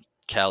 4,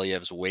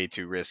 Kaliev's way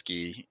too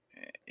risky.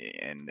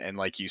 And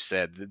like you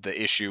said,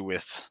 the issue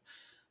with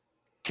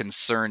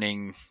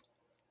concerning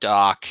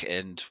Doc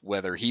and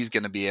whether he's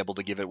going to be able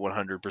to give it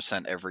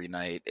 100% every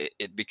night,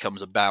 it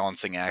becomes a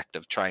balancing act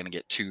of trying to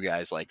get 2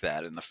 guys like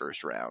that in the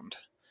first round.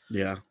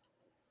 Yeah.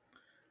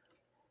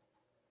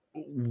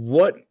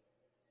 What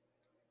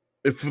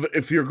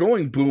if you're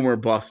going boom or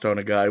bust on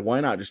a guy, why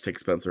not just take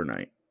Spencer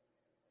Knight?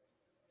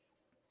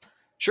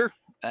 Sure.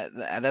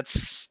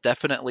 That's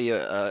definitely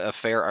a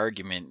fair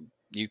argument.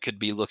 You could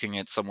be looking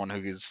at someone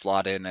who could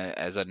slot in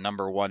as a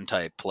number 1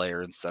 type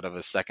player instead of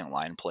a second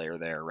line player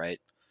there,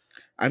 right?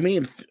 I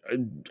mean,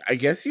 I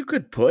guess you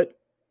could put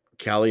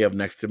Kaliev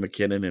next to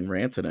McKinnon and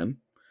Rantanen.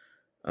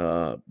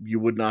 You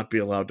would not be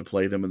allowed to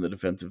play them in the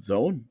defensive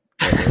zone.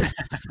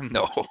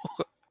 No.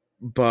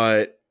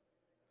 But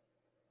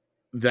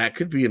that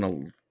could be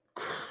a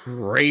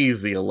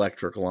crazy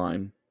electric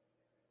line.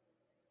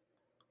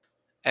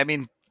 I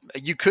mean,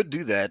 you could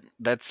do that.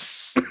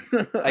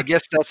 I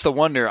guess that's the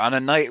wonder. On a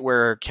night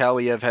where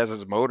Kaliev has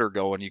his motor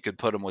going, you could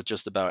put him with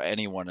just about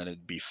anyone and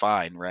it'd be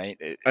fine, right?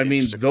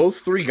 Those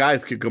 3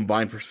 guys could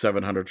combine for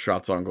 700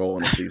 shots on goal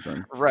in a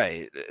season.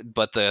 Right.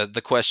 But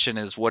the question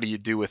is, what do you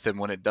do with him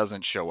when it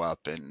doesn't show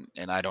up?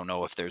 And I don't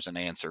know if there's an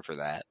answer for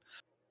that.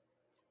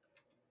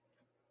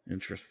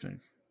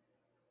 Interesting.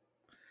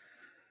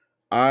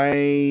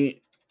 I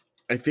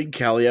think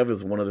Kaliev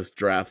is one of this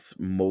draft's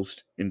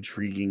most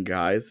intriguing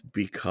guys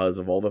because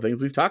of all the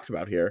things we've talked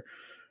about here.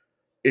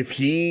 If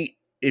he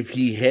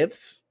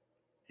hits,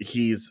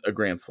 he's a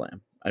grand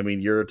slam. I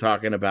mean, you're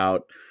talking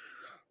about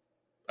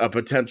a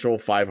potential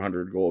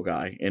 500 goal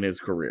guy in his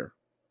career.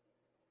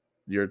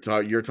 You're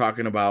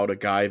talking about a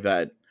guy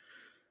that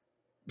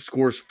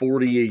scores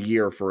 40 a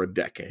year for a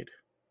decade.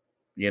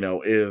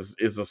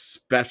 Is a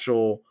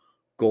special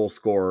goal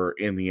scorer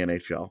in the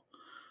NHL.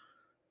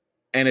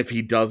 And if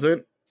he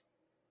doesn't,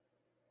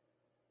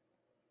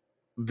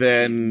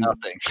 then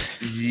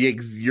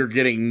you're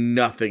getting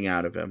nothing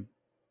out of him.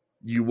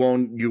 You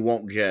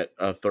won't get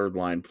a third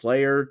line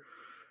player.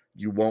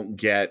 You won't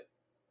get,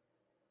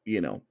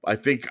 I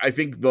think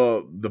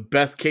the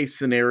best case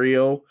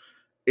scenario,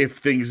 if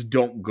things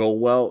don't go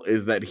well,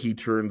 is that he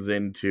turns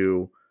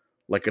into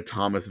like a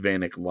Thomas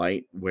Vanek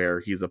light, where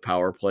he's a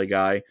power play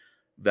guy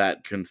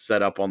that can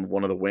set up on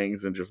one of the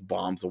wings and just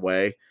bombs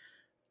away.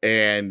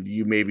 And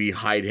you maybe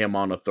hide him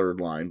on a third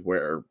line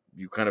where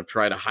you kind of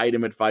try to hide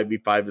him at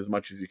 5v5 as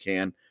much as you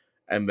can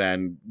and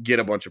then get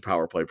a bunch of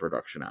power play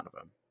production out of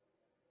him.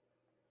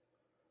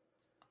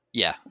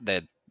 Yeah,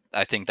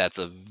 I think that's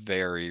a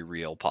very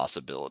real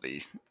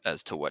possibility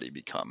as to what he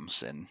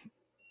becomes. And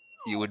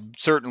you would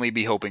certainly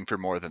be hoping for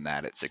more than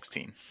that at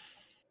 16.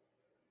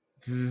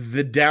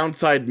 The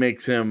downside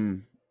makes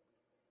him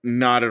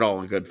not at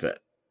all a good fit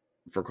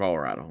for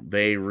Colorado.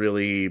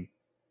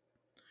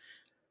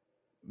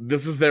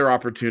 This is their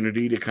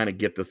opportunity to kind of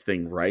get this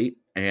thing right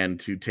and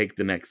to take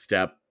the next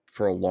step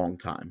for a long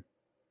time.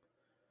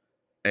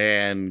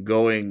 And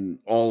going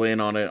all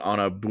in on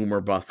a boomer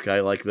bust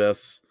guy like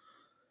this,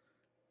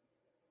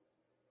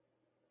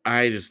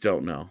 I just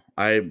don't know.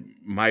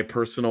 My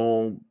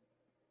personal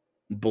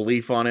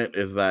belief on it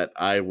is that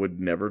I would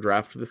never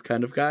draft this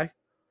kind of guy.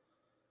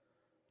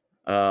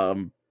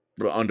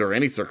 Under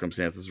any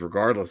circumstances,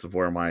 regardless of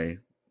where my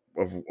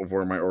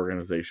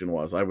organization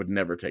was, I would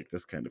never take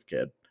this kind of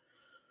kid.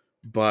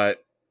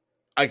 But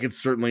I could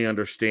certainly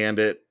understand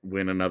it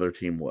when another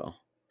team will,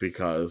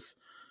 because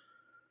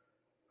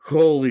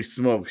holy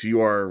smokes,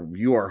 you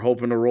are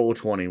hoping to roll a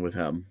 20 with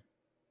him.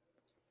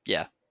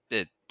 Yeah,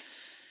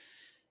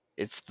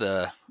 it's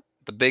the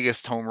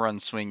biggest home run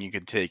swing you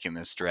could take in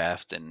this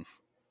draft, and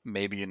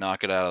maybe you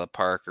knock it out of the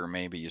park, or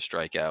maybe you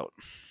strike out.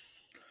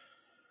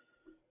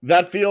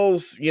 That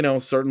feels,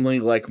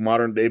 certainly like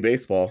modern day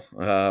baseball.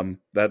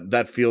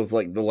 That feels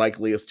like the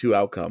likeliest 2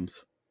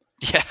 outcomes.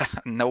 Yeah,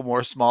 no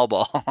more small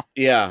ball.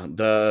 Yeah,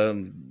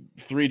 the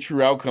 3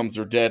 true outcomes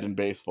are dead in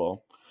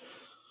baseball.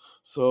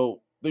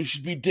 So they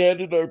should be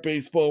dead in our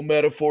baseball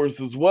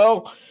metaphors as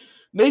well.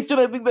 Nathan,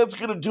 I think that's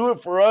going to do it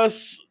for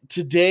us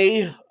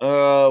today.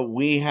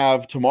 We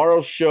have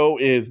tomorrow's show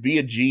is Be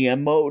a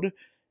GM mode.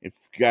 If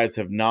you guys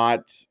have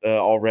not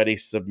already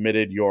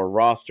submitted your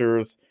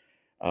rosters,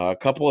 a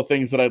couple of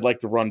things that I'd like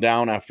to run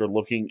down after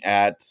looking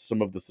at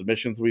some of the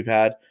submissions we've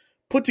had.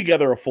 Put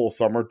together a full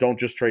summer. Don't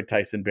just trade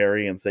Tyson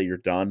Barrie and say you're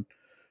done.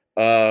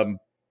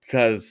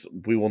 Because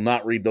we will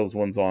not read those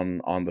ones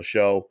on the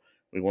show.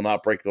 We will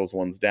not break those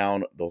ones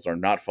down. Those are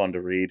not fun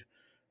to read.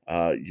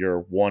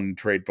 Your one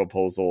trade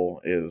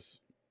proposal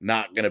is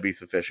not going to be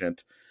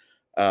sufficient.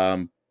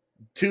 2,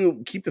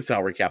 keep the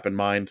salary cap in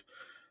mind.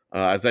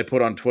 As I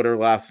put on Twitter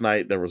last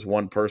night, there was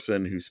one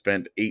person who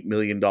spent $8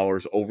 million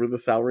over the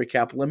salary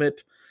cap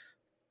limit.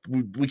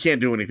 We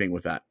can't do anything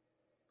with that.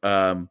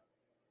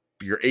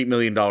 You're $8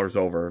 million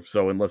over.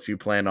 So unless you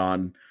plan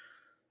on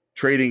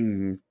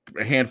trading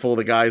a handful of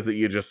the guys that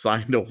you just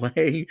signed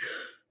away,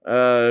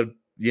 let's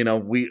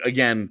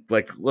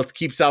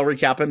keep salary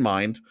cap in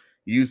mind.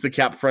 Use the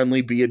cap friendly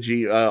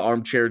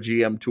armchair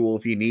GM tool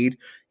if you need.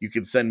 You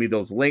can send me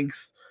those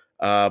links.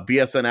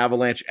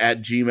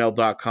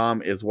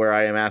 bsnavalanche@gmail.com is where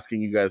I am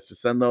asking you guys to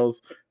send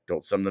those.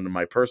 Don't send them to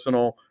my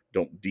personal.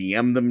 Don't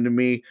DM them to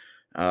me.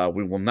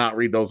 We will not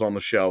read those on the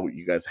show.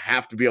 You guys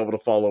have to be able to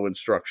follow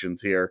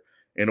instructions here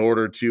in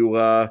order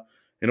to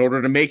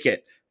make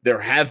it.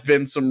 There have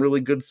been some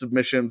really good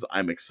submissions.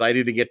 I'm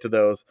excited to get to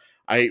those.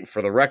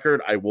 For the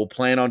record, I will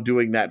plan on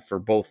doing that for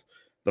both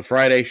the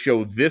Friday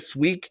show this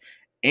week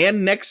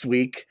and next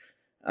week.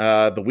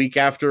 The week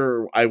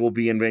after, I will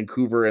be in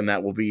Vancouver, and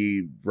that will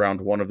be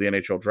round 1 of the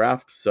NHL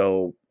draft,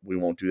 so we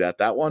won't do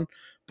that one.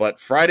 But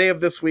Friday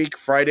of this week,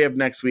 Friday of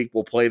next week,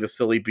 we'll play the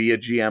silly Be a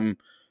GM.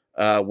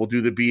 We'll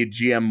do the Be a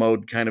GM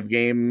mode kind of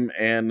game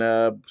and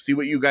see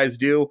what you guys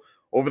do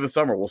over the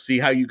summer. We'll see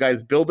how you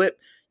guys build it.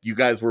 You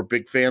guys were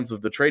big fans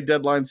of the trade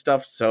deadline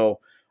stuff,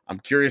 so I'm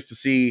curious to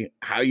see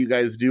how you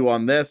guys do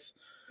on this.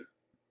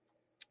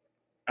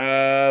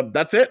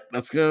 That's it.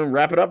 That's going to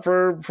wrap it up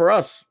for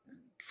us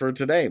for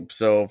today.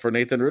 So for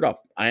Nathan Rudolph,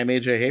 I am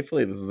AJ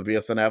Hafley. This is the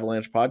BSN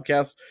Avalanche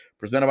podcast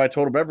presented by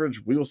Total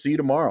Beverage. We will see you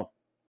tomorrow.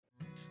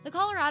 The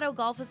Colorado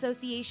Golf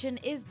Association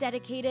is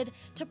dedicated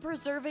to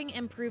preserving,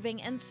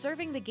 improving, and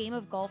serving the game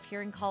of golf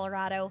here in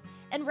Colorado.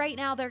 And right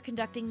now they're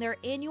conducting their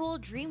annual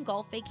Dream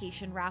Golf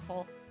Vacation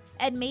Raffle.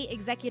 Ed Mate,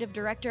 Executive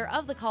Director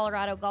of the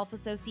Colorado Golf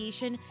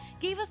Association,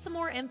 gave us some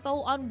more info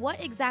on what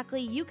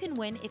exactly you can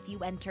win if you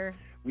enter.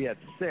 We had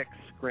 6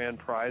 grand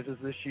prizes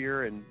this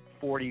year and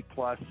 40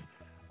 plus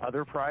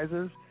other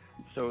prizes.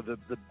 So the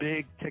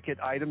big ticket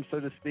items, so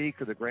to speak,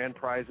 or the grand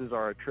prizes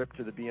are a trip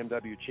to the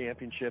BMW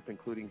Championship,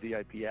 including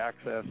VIP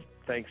access,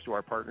 thanks to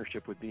our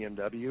partnership with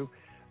BMW.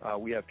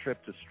 We have a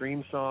trip to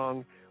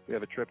Streamsong. We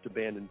have a trip to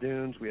Bandon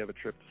Dunes. We have a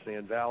trip to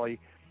Sand Valley.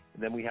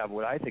 And then we have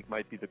what I think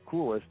might be the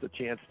coolest, a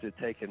chance to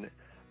take a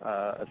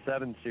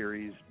 7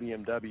 Series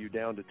BMW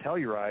down to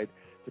Telluride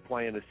to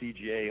play in a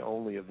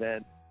CGA-only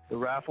event. The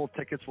raffle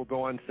tickets will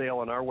go on sale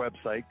on our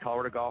website,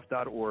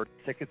 coloradogolf.org.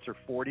 Tickets are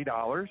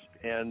 $40,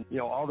 and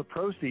all the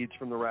proceeds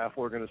from the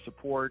raffle are going to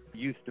support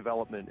youth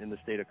development in the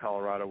state of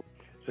Colorado.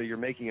 So you're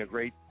making a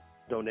great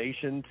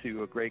donation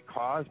to a great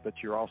cause, but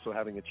you're also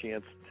having a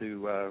chance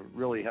to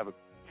really have a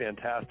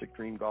fantastic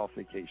dream golf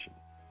vacation.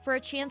 For a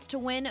chance to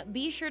win,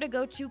 be sure to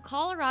go to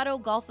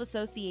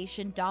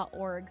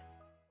coloradogolfassociation.org.